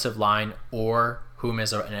defensive line or whom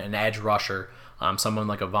is an edge rusher someone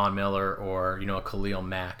like a Von Miller or, a Khalil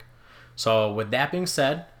Mack. So with that being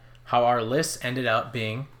said, how our list ended up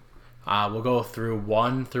being, we'll go through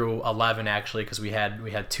 1 through 11 actually, because we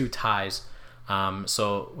had 2 ties.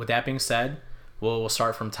 So with that being said, we'll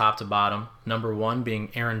start from top to bottom. Number 1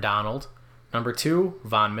 being Aaron Donald. Number 2,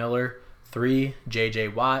 Von Miller. 3, J.J.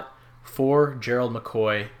 Watt. 4, Gerald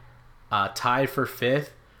McCoy. Tied for 5th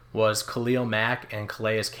was Khalil Mack and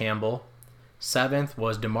Calais Campbell. 7th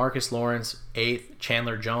was DeMarcus Lawrence. 8th,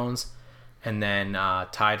 Chandler Jones. And then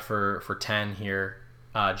tied for 10 here,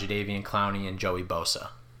 Jadeveon Clowney and Joey Bosa.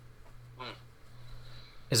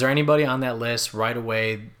 Is there anybody on that list right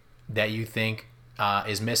away that you think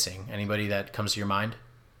is missing? Anybody that comes to your mind?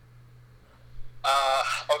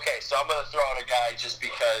 Okay, so I'm going to throw out a guy just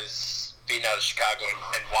because being out of Chicago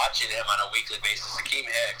and watching him on a weekly basis. Hakeem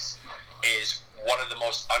Hicks is one of the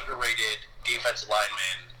most underrated defensive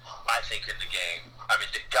linemen, I think, in the game. I mean,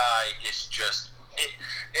 the guy is just...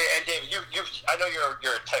 And David, I know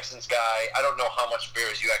you're a Texans guy. I don't know how much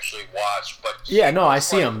Bears you actually watch, but yeah, no, I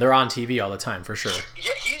see them. They're on TV all the time for sure.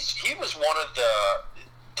 Yeah, he was one of the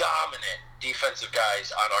dominant defensive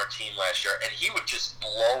guys on our team last year, and he would just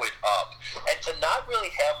blow it up. And to not really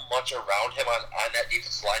have much around him on that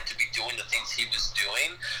defensive line to be doing the things he was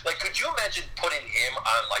doing, like, could you imagine putting him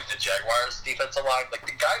on like the Jaguars defensive line? Like,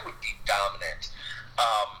 the guy would be dominant.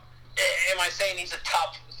 Am I saying he's a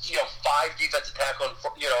top 5 defensive tackle, or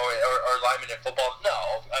lineman in football?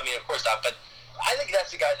 No, I mean, of course not. But I think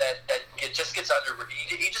that's the guy that just gets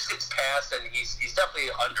he just gets passed, and he's definitely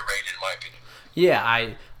underrated in my opinion.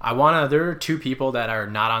 Yeah, I wanna. There are 2 people that are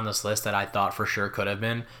not on this list that I thought for sure could have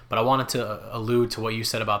been, but I wanted to allude to what you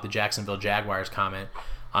said about the Jacksonville Jaguars comment,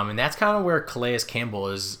 and that's kind of where Calais Campbell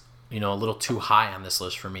is, a little too high on this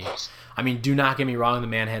list for me. I mean, do not get me wrong, the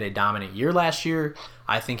man had a dominant year last year.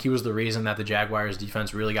 I think he was the reason that the Jaguars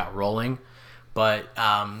defense really got rolling. But,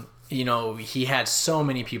 he had so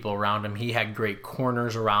many people around him. He had great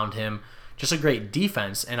corners around him, just a great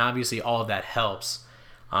defense, and obviously all of that helps.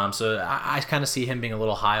 So I kind of see him being a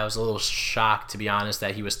little high. I was a little shocked, to be honest,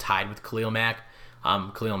 that he was tied with Khalil Mack.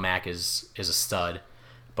 Khalil Mack is a stud.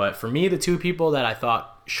 But for me, the 2 people that I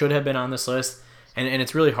thought should have been on this list, and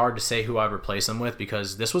it's really hard to say who I'd replace them with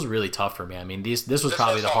because this was really tough for me. I mean, this was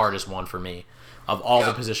probably the hardest one for me of all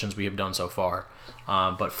the positions we have done so far.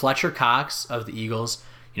 But Fletcher Cox of the Eagles,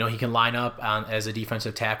 he can line up as a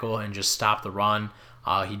defensive tackle and just stop the run.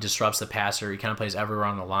 He disrupts the passer. He kind of plays everywhere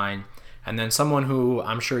on the line. And then someone who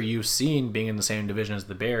I'm sure you've seen being in the same division as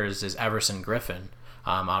the Bears is Everson Griffin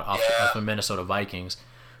of the Minnesota Vikings.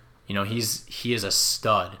 He is a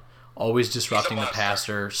stud, always disrupting the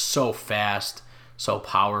passer, so fast, so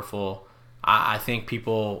powerful. I think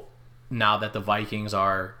people, now that the Vikings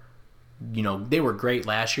are, they were great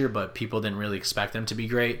last year, but people didn't really expect them to be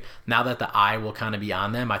great. Now that the eye will kind of be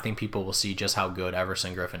on them, I think people will see just how good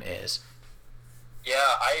Everson Griffin is. Yeah,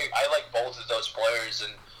 I like both of those players,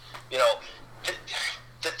 and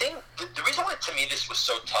the reason why to me this was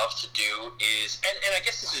so tough to do is, and I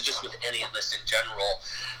guess this is just with any list in general,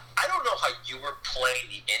 I don't know how you were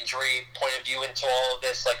playing the injury point of view into all of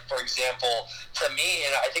this. Like, for example, to me,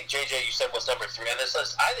 and I think JJ, you said was number 3 on this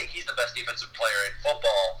list, I think he's the best defensive player in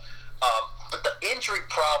football. But the injury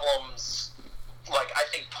problems, I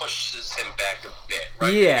think pushes him back a bit,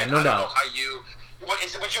 right? Yeah, and no I don't doubt. know how you...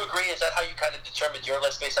 Would you agree? Is that how you kind of determined your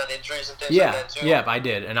list based on injuries and things Yeah, like that too? yeah, I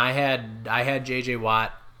did. And I had J.J.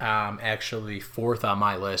 Watt actually 4th on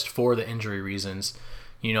my list for the injury reasons.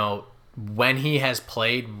 When he has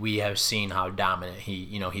played, we have seen how dominant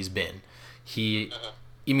he's been. He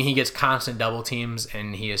gets constant double teams,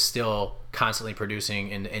 and he is still constantly producing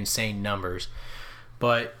in insane numbers.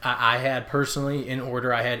 But I had personally, in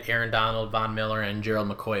order, I had Aaron Donald, Von Miller, and Gerald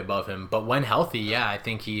McCoy above him. But when healthy, yeah, I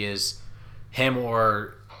think he is him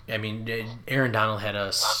or, Aaron Donald had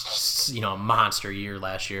a monster year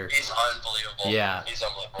last year. He's unbelievable. Yeah, he's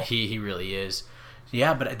unbelievable. He really is.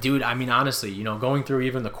 Yeah, but dude, honestly, going through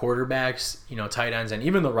even the quarterbacks, tight ends, and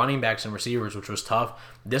even the running backs and receivers, which was tough,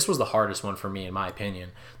 this was the hardest one for me, in my opinion.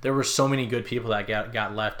 There were so many good people that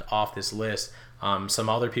got left off this list. Some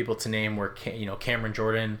other people to name were, Cameron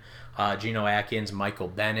Jordan, Geno Atkins, Michael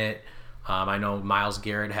Bennett. I know Myles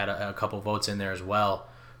Garrett had a couple votes in there as well.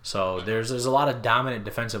 So there's a lot of dominant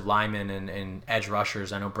defensive linemen and edge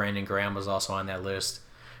rushers. I know Brandon Graham was also on that list.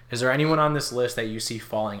 Is there anyone on this list that you see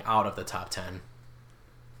falling out of the top 10?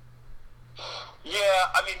 Yeah,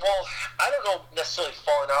 I don't know necessarily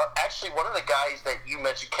falling out. Actually, one of the guys that you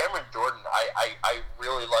mentioned, Cameron Jordan, I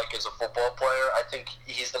really like as a football player. I think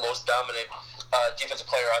he's the most dominant defensive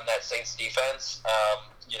player on that Saints defense.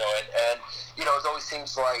 And it always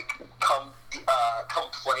seems like come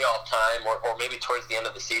playoff time or maybe towards the end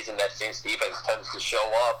of the season, that Saints defense tends to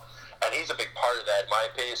show up. And he's a big part of that, in my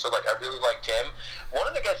opinion. So, I really liked him. One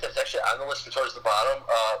of the guys that's actually on the list towards the bottom,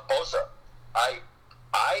 Bosa. I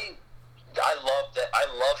love that. I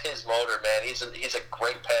love his motor, man. He's a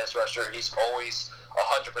great pass rusher. He's always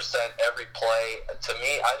 100% every play. To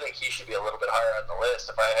me, I think he should be a little bit higher on the list.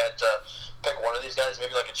 If I had to pick one of these guys,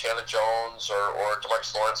 maybe like a Chandler Jones or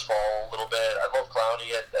DeMarcus Lawrence fall a little bit. I love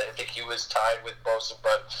Clowney. I think he was tied with Bosa,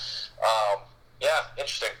 but yeah,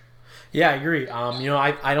 interesting. Yeah, I agree.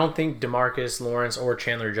 I don't think DeMarcus Lawrence or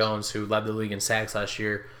Chandler Jones, who led the league in sacks last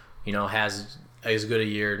year, has as good a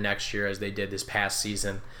year next year as they did this past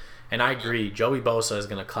season. And I agree, Joey Bosa is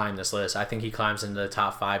going to climb this list. I think he climbs into the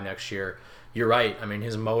top 5 next year. You're right. I mean,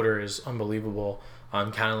 his motor is unbelievable.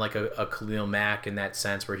 Kind of like a Khalil Mack in that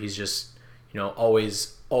sense, where he's just,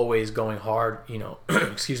 always going hard.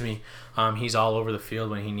 Excuse me. He's all over the field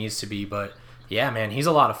when he needs to be. But yeah, man, he's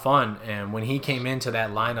a lot of fun. And when he came into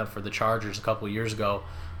that lineup for the Chargers a couple of years ago,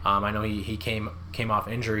 I know he came off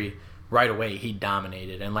injury right away. He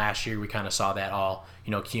dominated. And last year we kind of saw that all,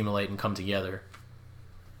 accumulate and come together.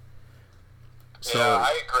 So, yeah,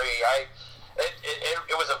 I agree.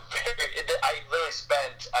 It was I literally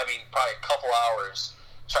spent, probably a couple hours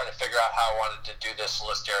trying to figure out how I wanted to do this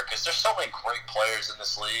list here, because there's so many great players in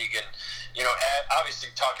this league, and obviously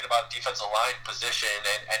talking about defensive line position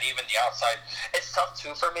and even the outside, it's tough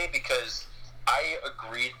too for me, because I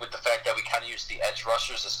agreed with the fact that we kind of use the edge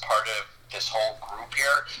rushers as part of this whole group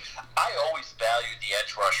here. I always value the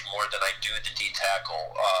edge rush more than I do the D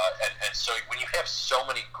tackle, and so when you have so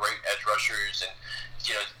many great edge rushers, and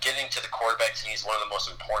getting to the quarterback to me is one of the most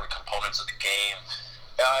important components of the game.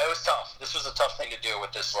 It was tough. This was a tough thing to do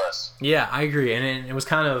with this list. Yeah, I agree, and it was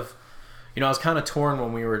kind of, I was kind of torn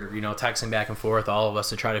when we were, texting back and forth, all of us,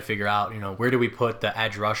 to try to figure out, where do we put the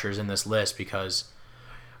edge rushers in this list, because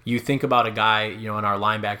you think about a guy, in our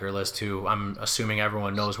linebacker list, who I'm assuming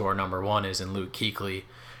everyone knows who our number 1 is, in Luke Kuechly.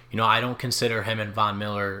 I don't consider him and Von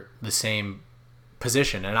Miller the same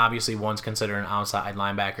position, and obviously one's considered an outside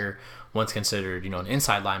linebacker, one's considered, an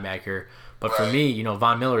inside linebacker. But for me,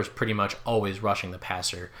 Von Miller is pretty much always rushing the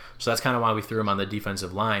passer. So that's kind of why we threw him on the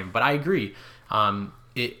defensive line. But I agree.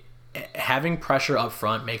 Having pressure up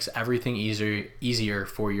front makes everything easier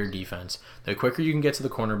for your defense. The quicker you can get to the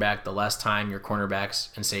cornerback, the less time your cornerbacks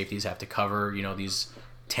and safeties have to cover, these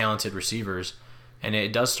talented receivers. And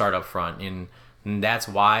it does start up front. And that's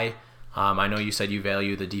why I know you said you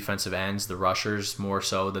value the defensive ends, the rushers, more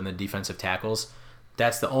so than the defensive tackles.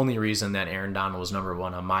 That's the only reason that Aaron Donald was number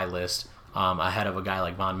 1 on my list, ahead of a guy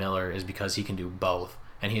like Von Miller, is because he can do both,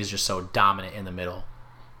 and he's just so dominant in the middle.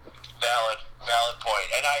 Valid point,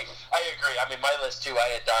 and I agree. My list too, I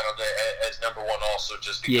had Donald as number 1 also,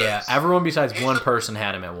 just because. Yeah, everyone besides one person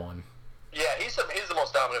had him at 1. Yeah, he's the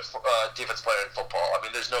most dominant defense player in football.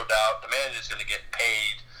 There's no doubt. The man is going to get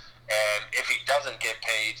paid, and if he doesn't get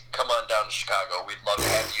paid, come on down to Chicago. We'd love to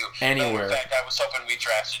have you anywhere. In fact, I was hoping we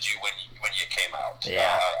drafted you when you came out.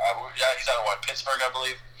 Yeah. He's out of Pittsburgh, I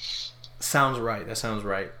believe. Sounds right. That sounds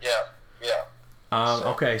right. Yeah.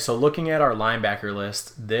 Okay, so looking at our linebacker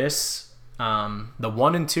list, this the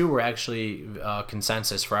 1 and 2 were actually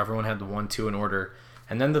consensus for everyone had the 1, 2 in order,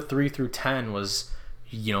 and then the 3 through 10 was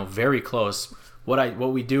very close. What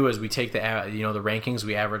we do is we take the the rankings,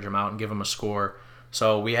 we average them out and give them a score.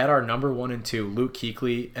 So we had our number 1 and 2, Luke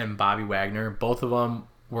Kuechly and Bobby Wagner. Both of them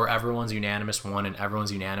were everyone's unanimous 1 and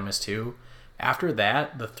everyone's unanimous 2. After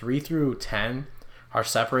that, the 3 through 10 are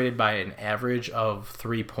separated by an average of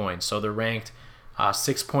 3 points. So they're ranked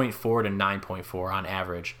 6.4 to 9.4 on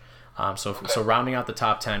average. So rounding out the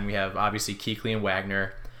top 10, we have obviously Kuechly and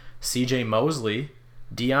Wagner, C.J. Mosley,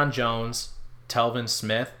 Deion Jones, Telvin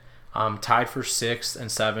Smith. Tied for 6th and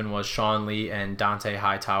 7 was Sean Lee and Dante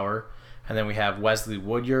Hightower. And then we have Wesley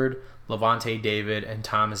Woodyard, Levante David, and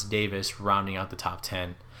Thomas Davis rounding out the top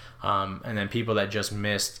 10. And then people that just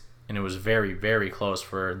missed, and it was very, very close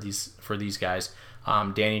for these guys.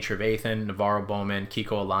 Danny Trevathan, Navarro Bowman,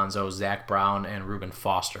 Kiko Alonso, Zach Brown, and Reuben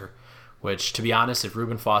Foster. Which, to be honest, if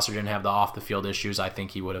Reuben Foster didn't have the off-the-field issues, I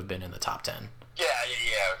think he would have been in the top 10. Yeah,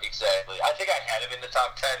 exactly. I think I had him in the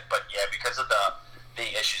top 10, but yeah, because of the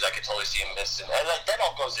issues, I could totally see him missing. And that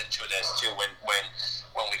all goes into this, too, when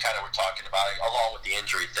we kind of were talking about it, along with the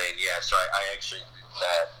injury thing. Yeah, so I actually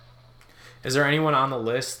that. Is there anyone on the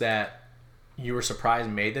list that you were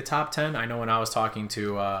surprised made the top 10? I know when I was talking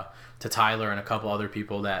to Tyler and a couple other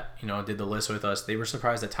people that did the list with us, they were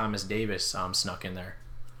surprised that Thomas Davis snuck in there.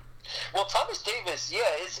 Well, Thomas Davis,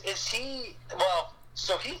 yeah, is he? Well,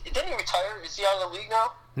 so didn't he retire? Is he out of the league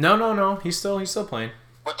now? No. He's still playing.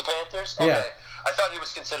 With the Panthers? Yeah. Okay. I thought he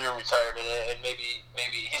was considering retirement, and maybe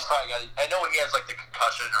he's probably got. I know he has like the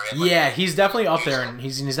concussion or. Yeah, he's definitely up there, and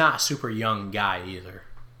he's not a super young guy either.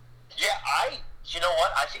 Yeah, you know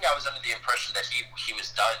what? I think I was under the impression that he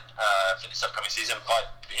was done for this upcoming season.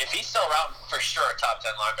 But if he's still around, for sure, a top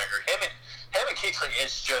 10 linebacker. Him and Kuechly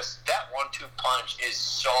is just that 1-2 punch is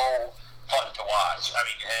so fun to watch. I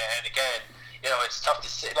mean, and again, it's tough to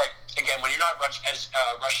say. Like again, when you're not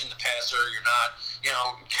rushing the passer, you're not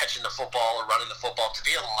catching the football or running the football. To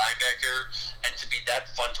be a linebacker and to be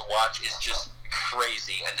that fun to watch is just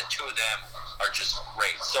crazy, and the two of them are just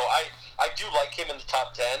great. So I do like him in the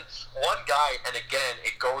top 10. One guy, and again,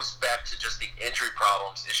 it goes back to just the injury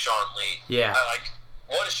problems, is Sean Lee. Yeah.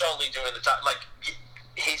 What is Sean Lee doing in the top?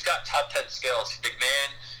 He's got top 10 skills. Big man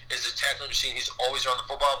is a tackling machine. He's always around the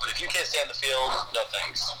football, but if you can't stay on the field, no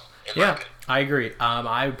thanks. Yeah, I agree.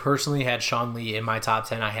 I personally had Sean Lee in my top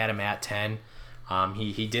 10. I had him at 10.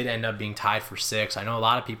 He did end up being tied for 6. I know a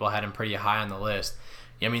lot of people had him pretty high on the list.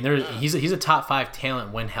 I mean, he's a top 5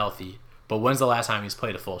 talent when healthy, but when's the last time he's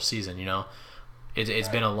played a full season? It's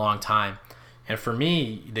been a long time. And for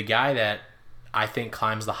me, the guy that I think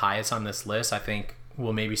climbs the highest on this list, I think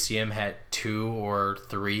we'll maybe see him at 2 or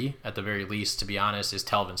 3 at the very least, to be honest, is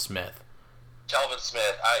Telvin Smith. Telvin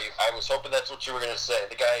Smith, I was hoping that's what you were going to say.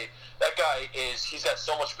 That guy he's got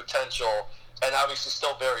so much potential, and obviously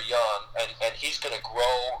still very young, and he's going to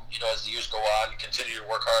grow, as the years go on, and continue to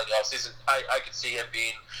work hard in the offseason. I could see him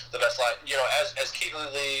being the best line, as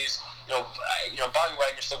Kuechly leaves, Bobby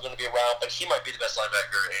Wagner's still going to be around, but he might be the best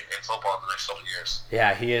linebacker in football in the next couple of years.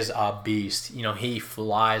 Yeah, he is a beast. He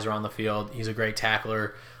flies around the field. He's a great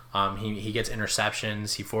tackler. He gets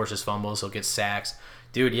interceptions. He forces fumbles. He'll get sacks.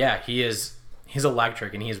 Dude, yeah, he's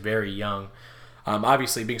electric, and he is very young.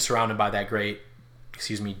 Obviously, being surrounded by that great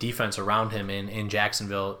defense around him in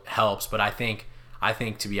Jacksonville helps, but I think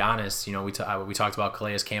to be honest, we talked about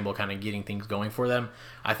Calais Campbell kind of getting things going for them.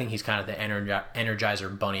 I think he's kind of the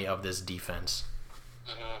energizer bunny of this defense.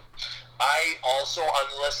 Mm-hmm. I also on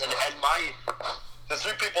the list, and the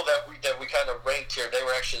 3 people that we kind of ranked here, they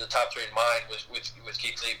were actually in the top 3 in mine with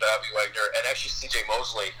Kuechly, Bobby Wagner, and actually C.J.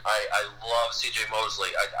 Mosley. I love C.J. Mosley.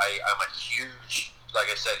 I'm a huge, like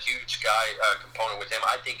I said, huge guy component with him.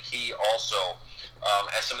 I think he also.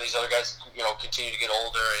 As some of these other guys, continue to get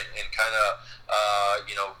older and kind of,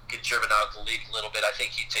 get driven out of the league a little bit, I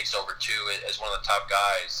think he takes over too as one of the top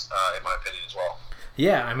guys, in my opinion, as well.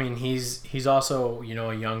 Yeah, I mean, he's also,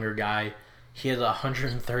 a younger guy. He had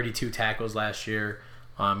 132 tackles last year.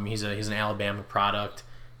 He's an Alabama product.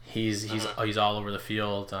 He's all over the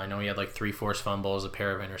field. I know he had 3 forced fumbles, a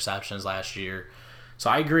pair of interceptions last year.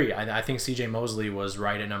 So I agree. I think C.J. Mosley was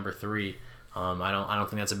right at number 3. I don't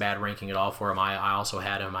think that's a bad ranking at all for him. I also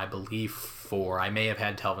had him, I believe, 4. I may have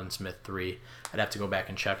had Telvin Smith 3. I'd have to go back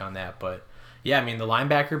and check on that. But, yeah, I mean, the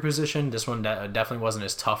linebacker position, this one definitely wasn't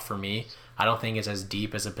as tough for me. I don't think it's as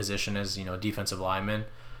deep as a position as, defensive lineman.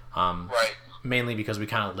 Right. Mainly because we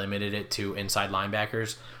kind of limited it to inside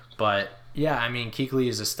linebackers. But, yeah, I mean, Kuechly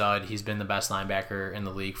is a stud. He's been the best linebacker in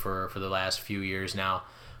the league for the last few years now.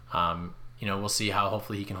 We'll see how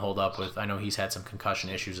hopefully he can hold up with. I know he's had some concussion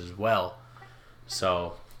issues as well.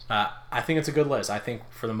 So I think it's a good list. I think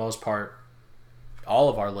for the most part, all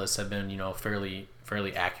of our lists have been fairly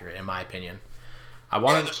accurate in my opinion.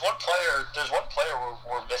 There's one player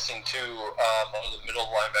we're missing too on the middle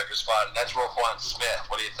linebacker spot, and that's Roquan Smith.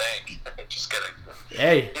 What do you think? Just kidding.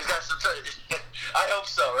 Hey, he's got some. I hope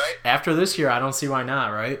so, right? After this year, I don't see why not,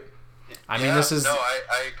 right? I mean, this is. No,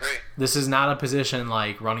 I agree. This is not a position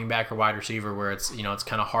like running back or wide receiver where it's it's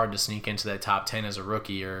kind of hard to sneak into that top 10 as a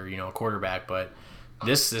rookie or a quarterback, but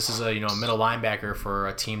this is a middle linebacker for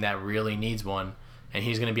a team that really needs one, and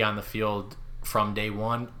he's going to be on the field from day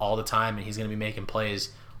one all the time, and he's going to be making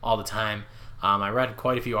plays all the time. I read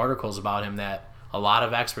quite a few articles about him that a lot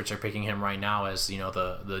of experts are picking him right now as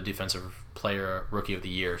the defensive player rookie of the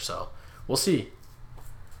year. So we'll see.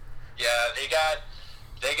 Yeah,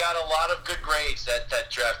 they got a lot of good grades that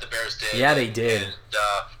draft the Bears did. Yeah, they did. And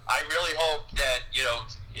I really hope that in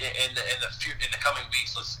the coming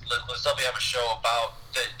weeks, let's definitely have a show about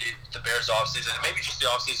the Bears offseason and maybe just the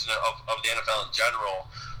offseason of the NFL in general,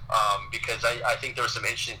 because I think there were some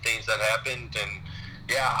interesting things that happened, and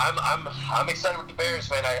yeah, I'm excited with the Bears,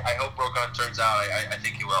 man. I hope Roquan turns out. I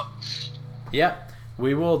think he will. Yeah.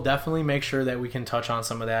 We will definitely make sure that we can touch on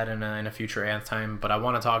some of that in a future Anth time, but I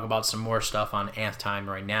want to talk about some more stuff on Anth time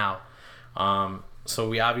right now. So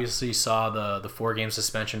we obviously saw the 4-game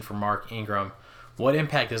suspension for Mark Ingram. What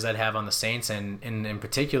impact does that have on the Saints and in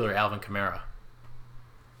particular Alvin Kamara?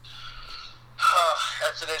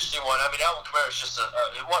 Kamara's an interesting one. I mean, Alvin Kamara's just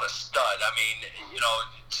what a stud. I mean,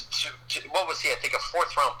 what was he? I think a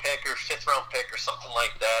 4th-round pick or 5th-round pick or something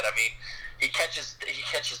like that. I mean, he catches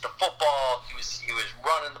the football. He was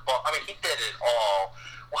running the ball. I mean, he did it all.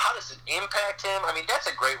 Well, how does it impact him? I mean, that's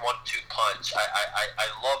a great 1-2 punch. I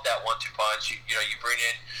love that 1-2 punch. You bring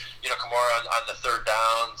in, Kamara on the 3rd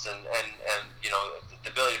downs and the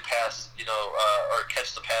ability to pass, or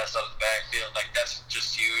catch the pass out of the backfield. Like, that's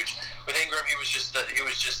just huge. With Ingram, he was just the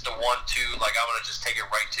 1-2. Like, I'm gonna just take it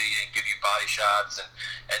right to you and give you body shots, and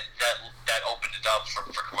that opened it up for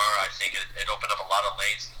Kamara. I think it opened up a lot of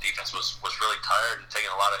lanes. The defense was really tired and taking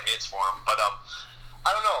a lot of hits for him, but I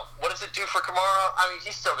don't know. What does it do for Kamara? I mean,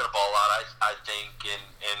 he's still going to ball out, I think. And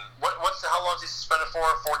how long is he suspended for?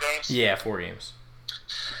 4 games? Yeah, 4 games.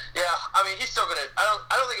 Yeah, I mean, he's still going to. I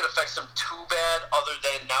don't think it affects him too bad. Other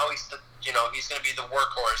than now he's he's going to be the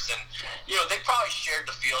workhorse, and they probably shared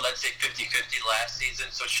the field. I'd say 50-50 last season,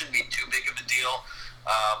 so it shouldn't be too big of a deal.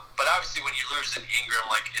 But obviously, when you lose an Ingram,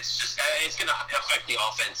 like it's going to affect the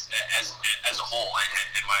offense as a whole.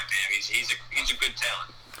 In my opinion, he's a good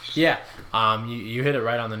talent. Yeah, you hit it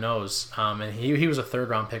right on the nose. And he was a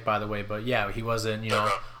 3rd-round pick, by the way. But yeah, he wasn't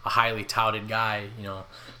a highly touted guy.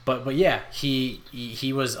 But yeah, he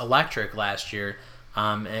was electric last year.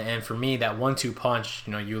 And for me, that 1-2 punch,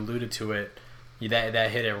 you alluded to it. That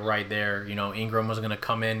hit it right there. Ingram was going to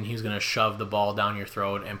come in. He was going to shove the ball down your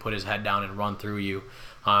throat and put his head down and run through you.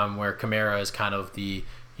 Where Kamara is kind of the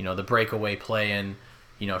the breakaway play and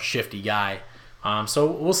shifty guy.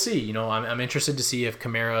 So we'll see. I'm interested to see if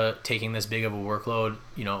Kamara taking this big of a workload.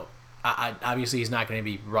 Obviously he's not going to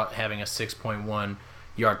be having a 6.1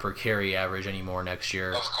 yard per carry average anymore next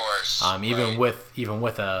year. Of course. Even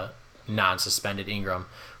with a non-suspended Ingram,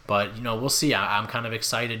 but we'll see. I'm kind of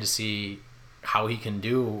excited to see how he can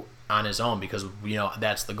do on his own because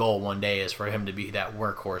that's the goal. One day is for him to be that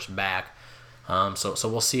workhorse back. So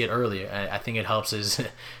we'll see it early. I think it helps his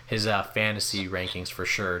fantasy rankings for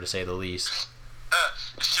sure, to say the least.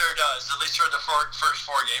 It sure does, at least for the first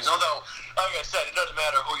 4 games. Although, like I said, it doesn't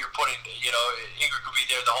matter who you're putting. Ingram could be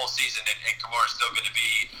there the whole season, and Kamara's still going to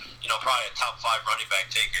be, probably a top 5 running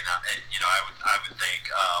back taken. I would think,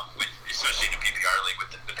 especially in the PPR league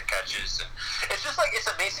with the catches. And it's just like,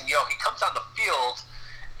 it's amazing. He comes on the field,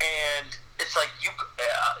 and it's like you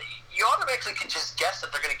automatically can just guess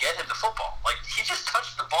that they're going to get him the football. Like, he just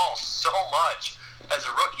touched the ball so much as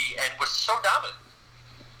a rookie and was so dominant.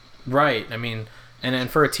 Right. I mean, and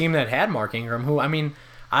for a team that had Mark Ingram, who, I mean,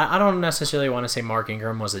 I don't necessarily want to say Mark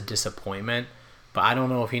Ingram was a disappointment, but I don't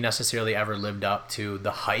know if he necessarily ever lived up to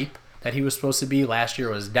the hype that he was supposed to be. Last year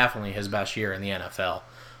was definitely his best year in the NFL.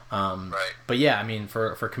 Right. But yeah, I mean,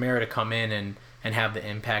 for Kamara to come in and have the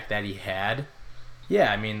impact that he had,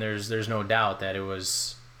 yeah, I mean, there's no doubt that it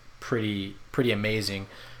was pretty amazing.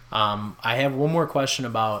 I have one more question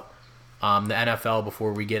about the NFL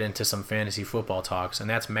before we get into some fantasy football talks, and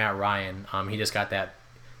that's Matt Ryan. He just got that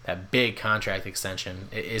big contract extension.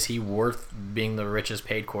 Is he worth being the richest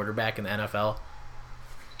paid quarterback in the NFL?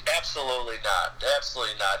 Absolutely not.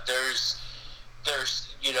 Absolutely not. There's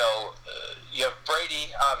you have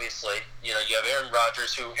Brady, obviously. You have Aaron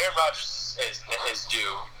Rodgers, who is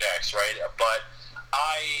due next, right? But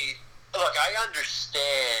I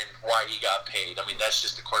understand why he got paid. I mean, that's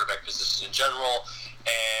just the quarterback position in general,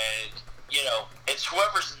 and it's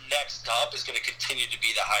whoever's next up is going to continue to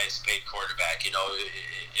be the highest paid quarterback, in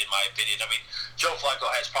my opinion. I mean, Joe Flacco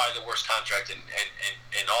has probably the worst contract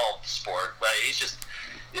in all sport. Right? He's just,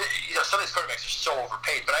 some of these quarterbacks are so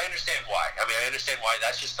overpaid, but I understand why. I mean, I understand why.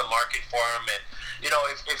 That's just the market for him. And,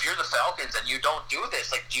 if you're the Falcons and you don't do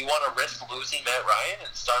this, like, do you want to risk losing Matt Ryan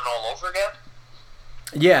and starting all over again?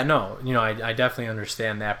 Yeah, no. I definitely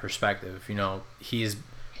understand that perspective.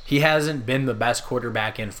 He hasn't been the best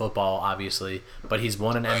quarterback in football, obviously, but he's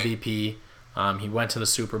won an MVP. He went to the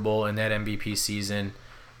Super Bowl in that MVP season.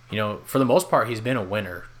 For the most part, he's been a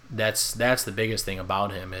winner. That's the biggest thing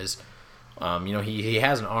about him is, he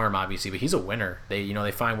has an arm, obviously, but he's a winner.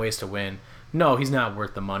 They find ways to win. No, he's not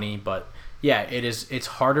worth the money, but yeah, it's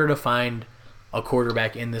harder to find a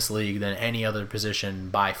quarterback in this league than any other position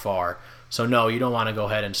by far. So no, you don't want to go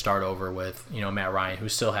ahead and start over with Matt Ryan, who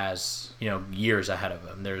still has years ahead of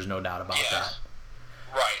him. There's no doubt about that.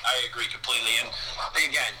 Right, I agree completely. And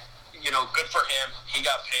again, good for him. He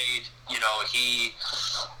got paid.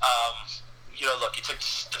 Look, he took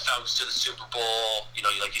the Falcons to the Super Bowl.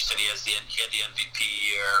 Like you said, he had the MVP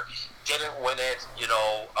year. Didn't win it.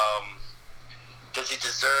 Does he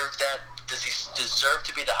deserve that? Does he deserve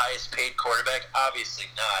to be the highest paid quarterback? Obviously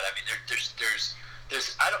not. I mean,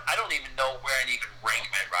 I don't even know where I'd even rank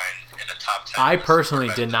Matt Ryan in the top 10. I personally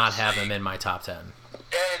did not have him in my top 10.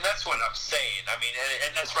 Yeah,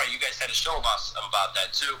 that's right. You guys had a show about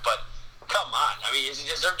that too, but come on. I mean, does he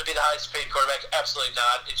deserve to be the highest paid quarterback? Absolutely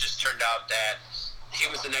not. It just turned out that he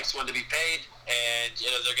was the next one to be paid, and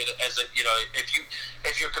they're gonna,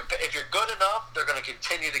 if you're good enough, they're gonna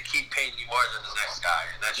continue to keep paying you more than the next guy,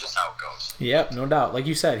 and that's just how it goes. Yep, no doubt. Like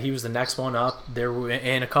you said, he was the next one up. There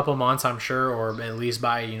in a couple months, I'm sure, or at least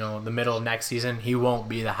by the middle of next season, he won't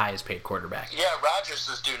be the highest paid quarterback. Yeah, Rodgers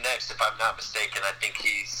is due next, if I'm not mistaken. I think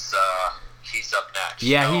he's up next.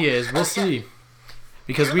 Yeah, he is. We'll see.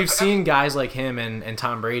 Because we've seen guys like him and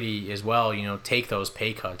Tom Brady as well, take those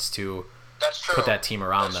pay cuts to put that team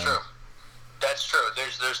around them. That's true.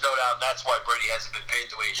 There's no doubt. That's why Brady hasn't been paid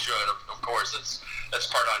the way he should. Of course, that's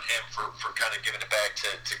part on him for kind of giving it back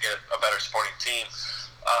to get a better supporting team.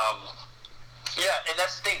 Yeah, and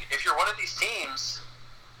that's the thing. If you're one of these teams,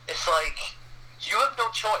 it's like you have no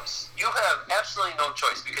choice. You have absolutely no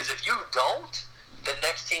choice, because if you don't, the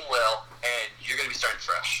next team will, and you're going to be starting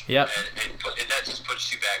fresh. Yep. And that just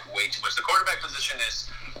puts you back way too much. The quarterback position is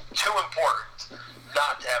too important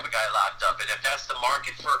not to have a guy locked up. And if that's the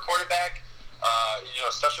market for a quarterback,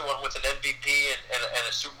 especially one with an MVP and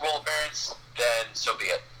a Super Bowl appearance, then so be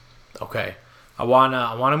it. Okay. I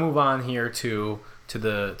wanna move on here to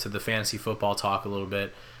the fantasy football talk a little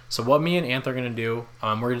bit. So what me and Anth are gonna do,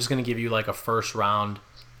 we're just gonna give you like a first round,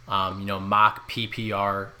 mock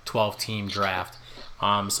PPR 12-team draft.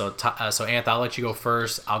 So Anth, I'll let you go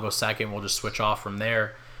first. I'll go second. We'll just switch off from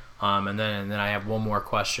there. And then I have one more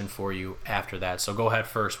question for you after that. So go ahead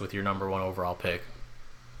first with your number 1 overall pick.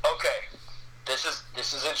 Okay, this is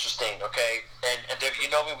interesting. Okay, and if you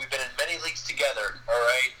know me, we've been in many leagues together. All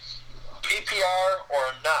right, PPR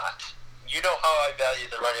or not, you know how I value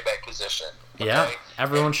the running back position. Okay? Yeah,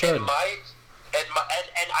 everyone should.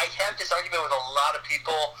 And I have this argument with a lot of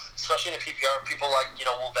people, especially in the PPR. People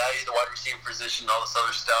will value the wide receiver position and all this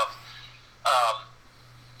other stuff.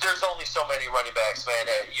 There's only so many running backs, man.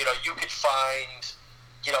 You could find,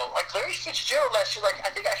 like Larry Fitzgerald last year. Like, I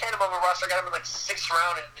think I had him on my roster. I got him in 6th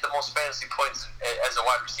round in the most fantasy points as a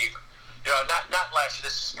wide receiver. Not last year.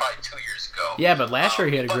 This is probably 2 years ago. Yeah, but last year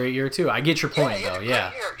he had a great year too. I get your point, though.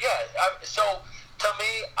 Yeah. So to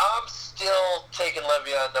me, I'm still taking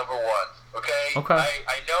Le'Veon number 1. Okay.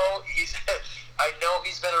 I know he's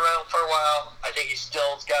been around for a while. I think he's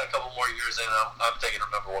got a couple more years in him. I'm taking him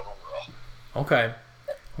number 1 overall.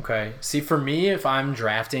 Okay. See, for me, if I'm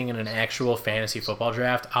drafting in an actual fantasy football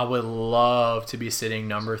draft, I would love to be sitting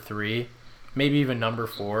number 3, maybe even number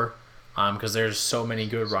 4, because there's so many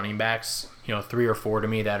good running backs, 3 or 4 to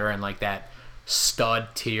me that are in like that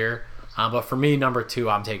stud tier. But for me, number 2,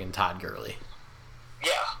 I'm taking Todd Gurley.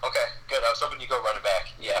 Yeah. Okay. Good. I was hoping you go running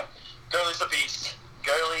back. Yeah. Gurley's a beast.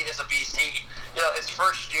 Gurley is a beast. He, his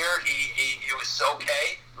first year, he was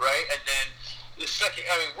okay, right? And then the second,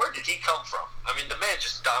 where did he come from? The man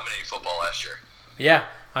just dominated football last year. Yeah.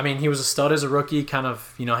 He was a stud as a rookie, kind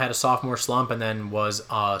of, had a sophomore slump, and then was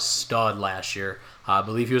a stud last year. I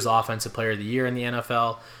believe he was Offensive Player of the Year in the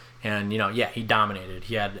NFL. And, he dominated.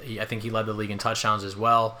 I think he led the league in touchdowns as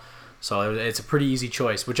well. So it's a pretty easy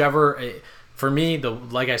choice. Whichever... For me,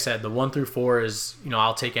 like I said, the 1 through 4 is,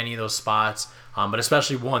 I'll take any of those spots. But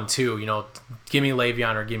especially 1, 2, give me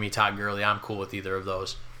Le'Veon or give me Todd Gurley. I'm cool with either of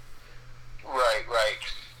those. Right.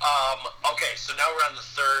 Okay, so now we're on the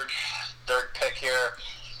third pick here.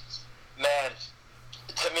 Man,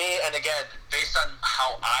 to me, and again, based on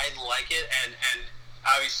how I like it, and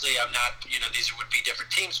obviously I'm not, these would be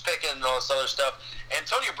different teams picking and all this other stuff.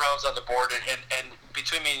 Antonio Brown's on the board, and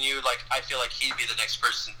between me and you, I feel like he'd be the next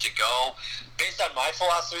person to go. Based on my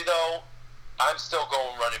philosophy, though, I'm still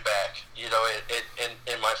going running back, in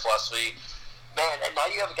my philosophy. Man, and now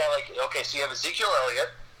you have a guy so you have Ezekiel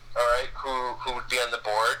Elliott, all right, who would be on the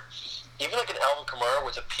board. Even like an Alvin Kamara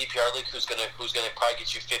with a PPR league who's gonna probably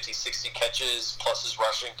get you 50, 60 catches, plus his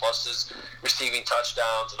rushing, plus his receiving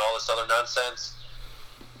touchdowns and all this other nonsense.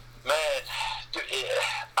 Man, dude,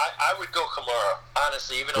 I would go Kamara,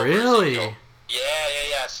 honestly, even over Ezekiel.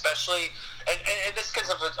 Yeah, especially, and this because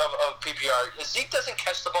of PPR. Zeke doesn't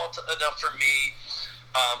catch the ball enough for me.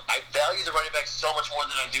 I value the running back so much more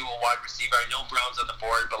than I do a wide receiver. I know Brown's on the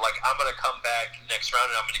board, but I'm going to come back next round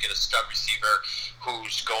and I'm going to get a stud receiver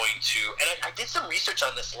who's going to. And I did some research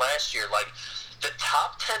on this last year. The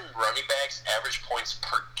top 10 running backs average points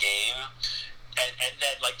per game, and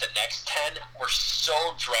then the next 10 were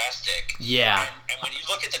so drastic. Yeah. And when you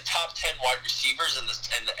look at the top 10 wide receivers and then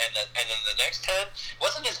the next 10, it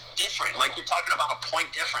wasn't as different. You're talking about a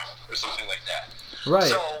point different or something like that. Right.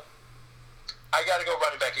 So I got to go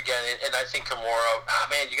running back again, and I think Kamara.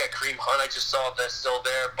 Man, you got Kareem Hunt. I just saw that still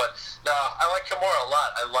there, but no, I like Kamara a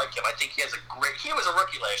lot. I like him. I think he has he was a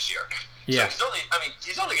rookie last year. Yeah. So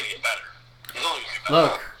he's only going to get better. He's only going to get better.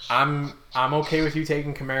 Look, I'm okay with you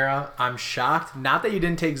taking Kamara. I'm shocked. Not that you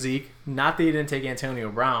didn't take Zeke. Not that you didn't take Antonio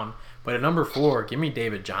Brown. But at number 4, give me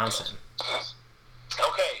David Johnson.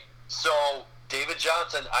 Okay, so David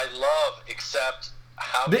Johnson, I love, except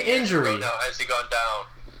how The many years in a row injury. now has he gone down?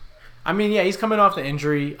 I mean, yeah, he's coming off the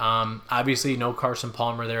injury. Obviously, no Carson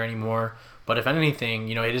Palmer there anymore. But if anything,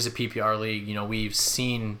 it is a PPR league. We've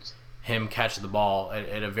seen him catch the ball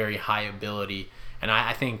at a very high ability, and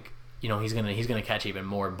I think he's gonna catch even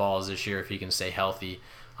more balls this year if he can stay healthy.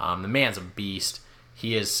 The man's a beast.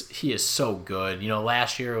 He is so good.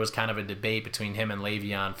 Last year it was kind of a debate between him and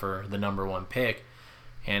Le'Veon for the number 1 pick,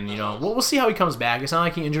 and we'll see how he comes back. It's not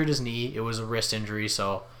like he injured his knee; it was a wrist injury.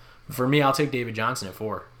 So for me, I'll take David Johnson at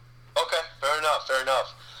 4. Okay, fair enough.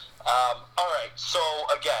 All right, so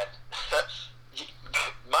again,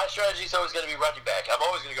 my strategy is always going to be running back. I'm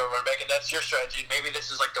always going to go running back, and that's your strategy. Maybe this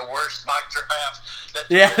is like the worst mock draft. The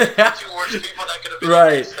 2 worst people that could have been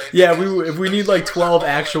Right. in this thing. Yeah, if we need like 12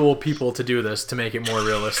 actual people to do this to make it more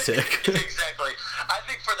realistic. Exactly. I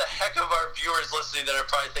think for the heck of our viewers listening that are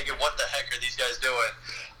probably thinking, what the heck are these guys doing?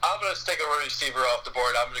 I'm going to take a receiver off the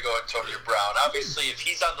board. I'm going to go Antonio Brown. Obviously, if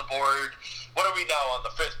he's on the board, what are we now on the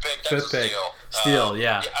 5th pick? That's Fifth a pick. steal. Steal,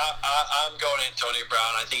 yeah. I'm going Antonio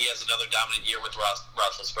Brown. I think he has another dominant year with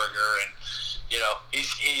Roethlisberger, and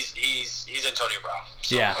he's Antonio Brown.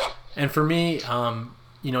 So. Yeah. And for me,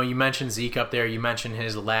 you mentioned Zeke up there. You mentioned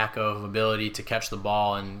his lack of ability to catch the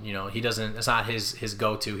ball, and he doesn't. It's not his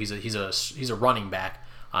go-to. He's a running back.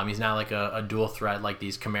 He's not like a dual threat like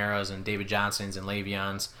these Camaras and David Johnsons and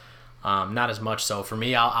Le'Veons. Not as much so. For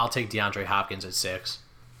me, I'll take DeAndre Hopkins at 6.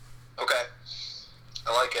 Okay.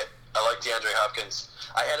 I like it. I like DeAndre Hopkins.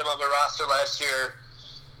 I had him on my roster last year.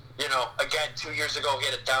 Again, 2 years ago he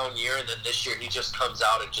had a down year, and then this year he just comes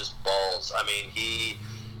out and just balls. I mean,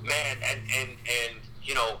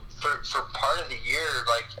 for part of the year,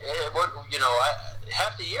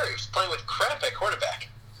 half the year he was playing with crap at quarterback.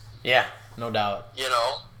 Yeah, no doubt.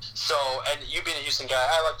 So, and you being a Houston guy,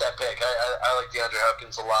 I like that pick. I like DeAndre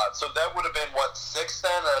Hopkins a lot. So that would have been, 6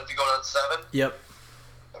 then? I'd be going on 7? Yep.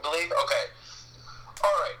 I believe? Okay.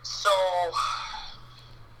 All right, so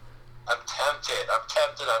I'm tempted on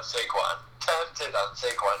Saquon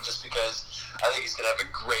just because I think he's going to have a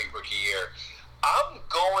great rookie year. I'm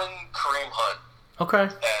going Kareem Hunt. Okay.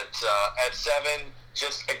 At 7,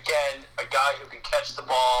 just, again, a guy who can catch the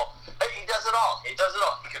ball. Hey, he does it all. He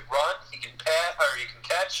can run, he can pass, or he can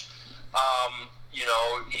catch.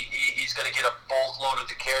 He's going to get a boatload of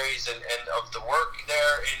the carries and of the work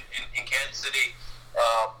there in Kansas City.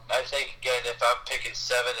 I think, again, if I'm picking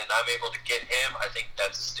 7 and I'm able to get him, I think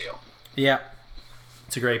that's a steal. Yeah.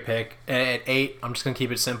 It's a great pick. At 8, I'm just going to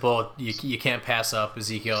keep it simple. You can't pass up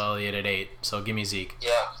Ezekiel Elliott at 8, so give me Zeke.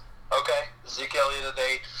 Yeah. Okay. Zeke Elliott at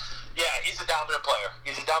 8. Yeah, he's a dominant player.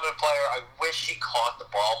 I wish he caught the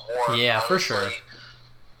ball more. Yeah, honestly. for sure.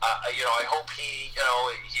 I hope he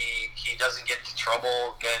doesn't get into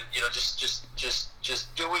trouble. And just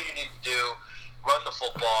do what you need to do. Run the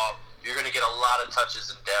football. You're going to get a lot of touches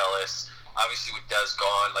in Dallas. Obviously, with Dez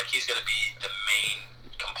gone, he's going to be the main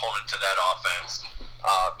component to that offense.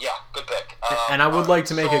 Yeah, good pick. And I would like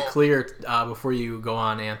to make it clear before you go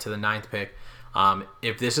on, Anth, to the 9th pick.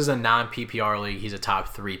 If this is a non-PPR league, he's a top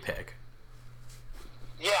 3 pick.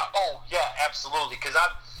 Yeah. Oh, yeah. Absolutely. Because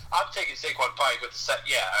I'm taking Saquon probably with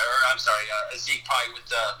Zeke probably with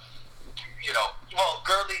the, well,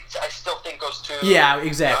 Gurley I still think goes to. Yeah,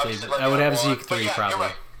 exactly. I would have Zeke 3 yeah, probably. You're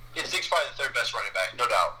right. Yeah, Zeke's probably the 3rd best running back, no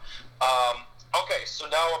doubt. Okay, so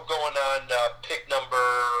now I'm going on pick number.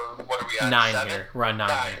 What are we on? 9 7? here. We're on 9.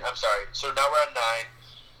 9. I'm sorry. So now we're on 9.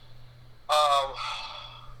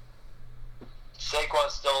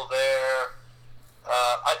 Saquon's still there.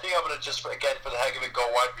 I think I'm going to just, again, for the heck of it, go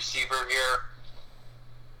wide receiver here.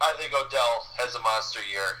 I think Odell has a monster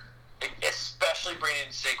year, especially bringing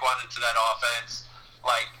Saquon into that offense.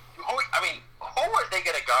 Who are they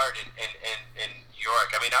going to guard in New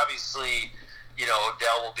York? I mean, obviously,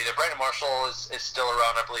 Odell will be there. Brandon Marshall is still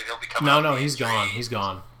around. I believe he'll be coming out. No, he's gone. He's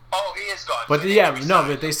gone. Oh, he is gone. But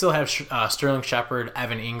but they still have Sterling Shepard,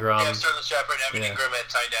 Evan Ingram. Yeah, Sterling Shepard, Evan Ingram at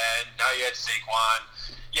tight end. Now you had Saquon.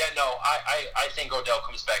 Yeah, no, I think Odell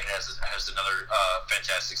comes back and has another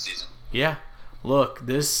fantastic season. Yeah, look,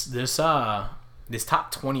 this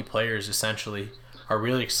top 20 players essentially are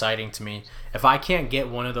really exciting to me. If I can't get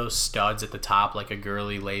one of those studs at the top, like a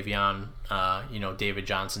Gurley, Le'Veon, David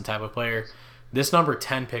Johnson type of player, this number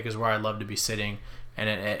 10 pick is where I'd love to be sitting. And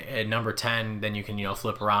at number 10, then you can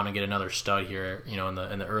flip around and get another stud here, in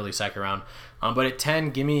the early second round. But at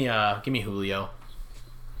 10, give me Julio.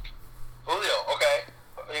 Julio, okay.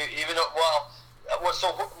 Even though,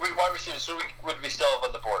 receivers, who would we still have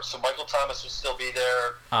on the board? So Michael Thomas would still be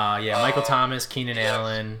there. Michael Thomas, Keenan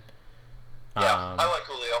Allen. Yeah, I like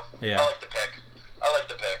Julio. Yeah. I like the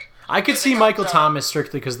pick. I could see Michael Thomas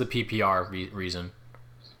strictly because of the PPR reason.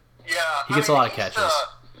 Yeah. He gets a lot of catches. And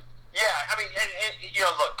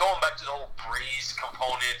look, going back to the whole Breeze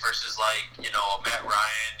component versus, Matt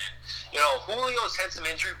Ryan. And, Julio's had some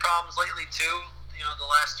injury problems lately, too, the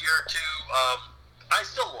last year or two. I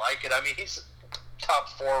still like it. I mean, he's top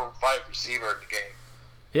 4 or 5 receiver in the game.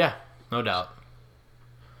 Yeah, no doubt.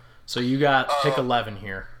 So you got pick 11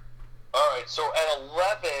 here. All right, so at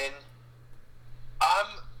 11,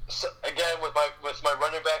 again with my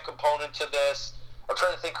running back component to this. I'm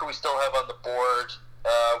trying to think who we still have on the board.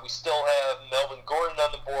 We still have Melvin Gordon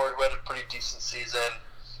on the board, who had a pretty decent season.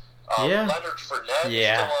 Leonard Fournette is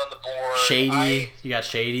still on the board. Shady. You got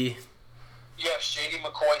Shady. Yeah, Shady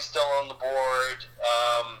McCoy still on the board.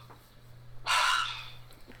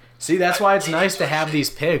 See, that's why it's nice to have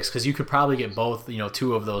these picks, because you could probably get both,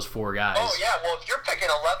 2 of those 4 guys. Oh, yeah. Well, if you're picking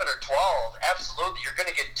 11 or 12, absolutely, you're going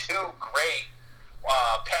to get 2 great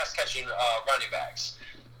pass-catching running backs.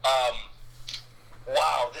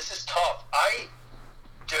 Wow, this is tough. I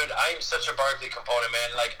am such a Barkley component,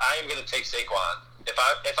 man. I am going to take Saquon.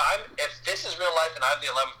 If this is real life and I'm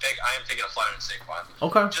the 11th pick, I am taking a flyer on Saquon.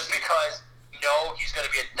 Okay. Just because, he's going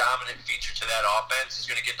to be a dominant feature to that offense. He's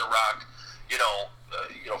going to get the rock,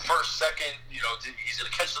 first, second, he's going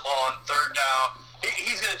to catch the ball on third down.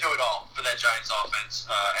 He's going to do it all for that Giants offense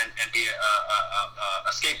and be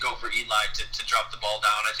a scapegoat for Eli to drop the ball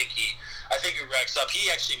down. I think he racks up. He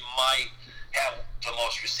actually might have the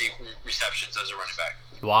most receptions as a running back.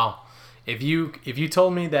 Wow. If you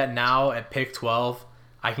told me that now at pick 12,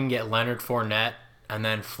 I can get Leonard Fournette and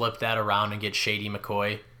then flip that around and get Shady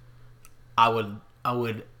McCoy, I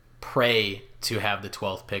would pray to have the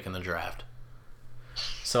 12th pick in the draft.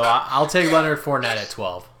 So I'll take Leonard Fournette at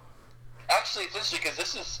 12. Actually, it's interesting because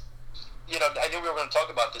this is, I knew we were going to talk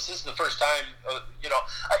about this. This is the first time,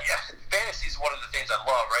 fantasy is one of the things I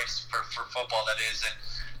love, right, for football, that is. And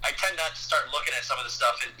I tend not to start looking at some of the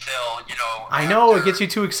stuff until, I know, it gets you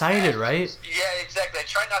too excited, right? Yeah, exactly. I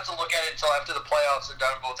try not to look at it until after the playoffs are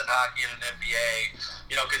done, both in hockey and in NBA,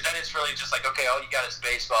 because then it's really just like, okay, all you got is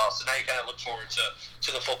baseball. So now you kind of look forward to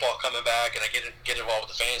the football coming back, and I get involved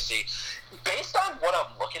with the fantasy. Based on what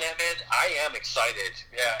I'm looking at, man, I am excited.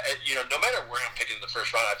 Yeah, no matter where I'm picking in the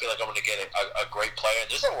first round, I feel like I'm going to get a great player.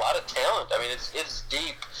 There's a lot of talent. I mean, it's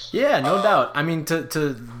deep. Yeah, no doubt. I mean,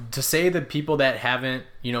 to say the people that haven't,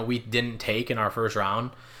 we didn't take in our first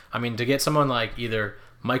round, I mean, to get someone like either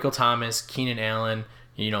Michael Thomas, Keenan Allen,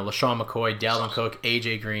 LaShawn McCoy, Dalvin Cook,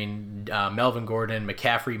 AJ Green, Melvin Gordon,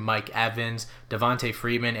 McCaffrey, Mike Evans, Devontae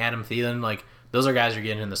Freeman, Adam Thielen, those are guys you're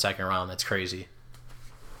getting in the second round. That's crazy.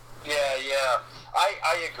 Yeah,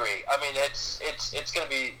 I agree. I mean, it's going to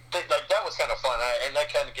be that was kind of fun, and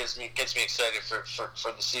that kind of gets me excited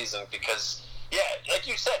for the season because, yeah, like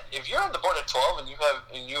you said, if you're on the board at 12 and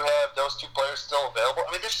you have those 2 players still available,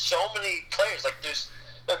 I mean, there's so many players.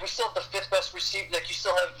 We still have the 5th best receiver. You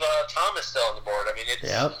still have Thomas still on the board. I mean,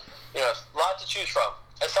 it's a lot to choose from.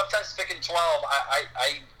 And sometimes picking 12,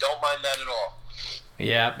 I don't mind that at all.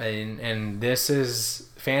 Yeah, and this is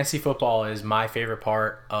fantasy football is my favorite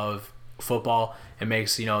part of football. It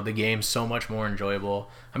makes the game so much more enjoyable.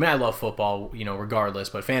 I mean, I love football, regardless,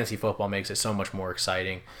 but fantasy football makes it so much more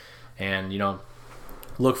exciting. And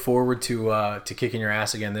look forward to kicking your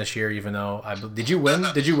ass again this year. Even though did you win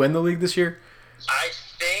the league this year? I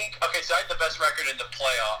think so. I had the best record in the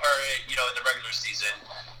playoff, or in the regular season.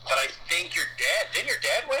 But I think didn't your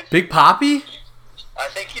dad win? Big Poppy? I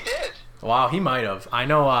think he did. Wow, he might have. I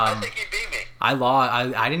know. I think he beat me. I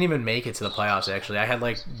lost. I didn't even make it to the playoffs. Actually, I had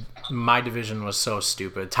my division was so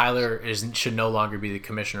stupid. Tyler should no longer be the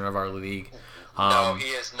commissioner of our league. No, he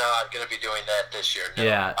is not going to be doing that this year. No.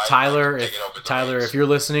 Yeah, Tyler. If you're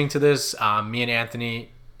listening to this, me and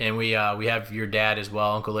Anthony, and we have your dad as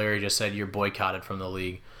well. Uncle Larry just said you're boycotted from the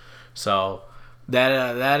league. So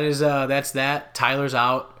that's that. Tyler's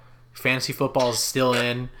out. Fantasy football is still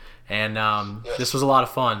in. And this was a lot of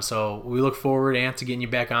fun. So we look forward, Anth, to getting you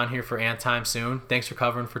back on here for Anth Time soon. Thanks for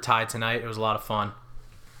covering for Ty tonight. It was a lot of fun.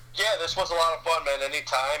 Yeah, this was a lot of fun, man.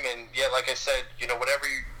 Anytime. And, yeah, like I said, whenever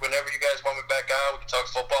you guys want me back on, we can talk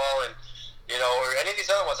football and, or any of these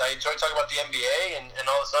other ones. I enjoyed talking about the NBA and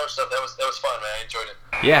all this other stuff. That was fun, man. I enjoyed it.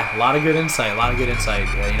 Yeah, a lot of good insight.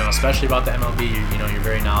 Especially about the MLB. You're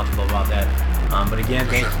very knowledgeable about that. But, again,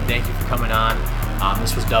 thank you for coming on.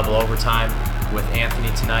 This was Double Overtime with Anthony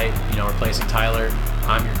tonight, replacing Tyler.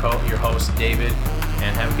 I'm your host, David,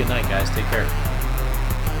 and have a good night, guys. Take care.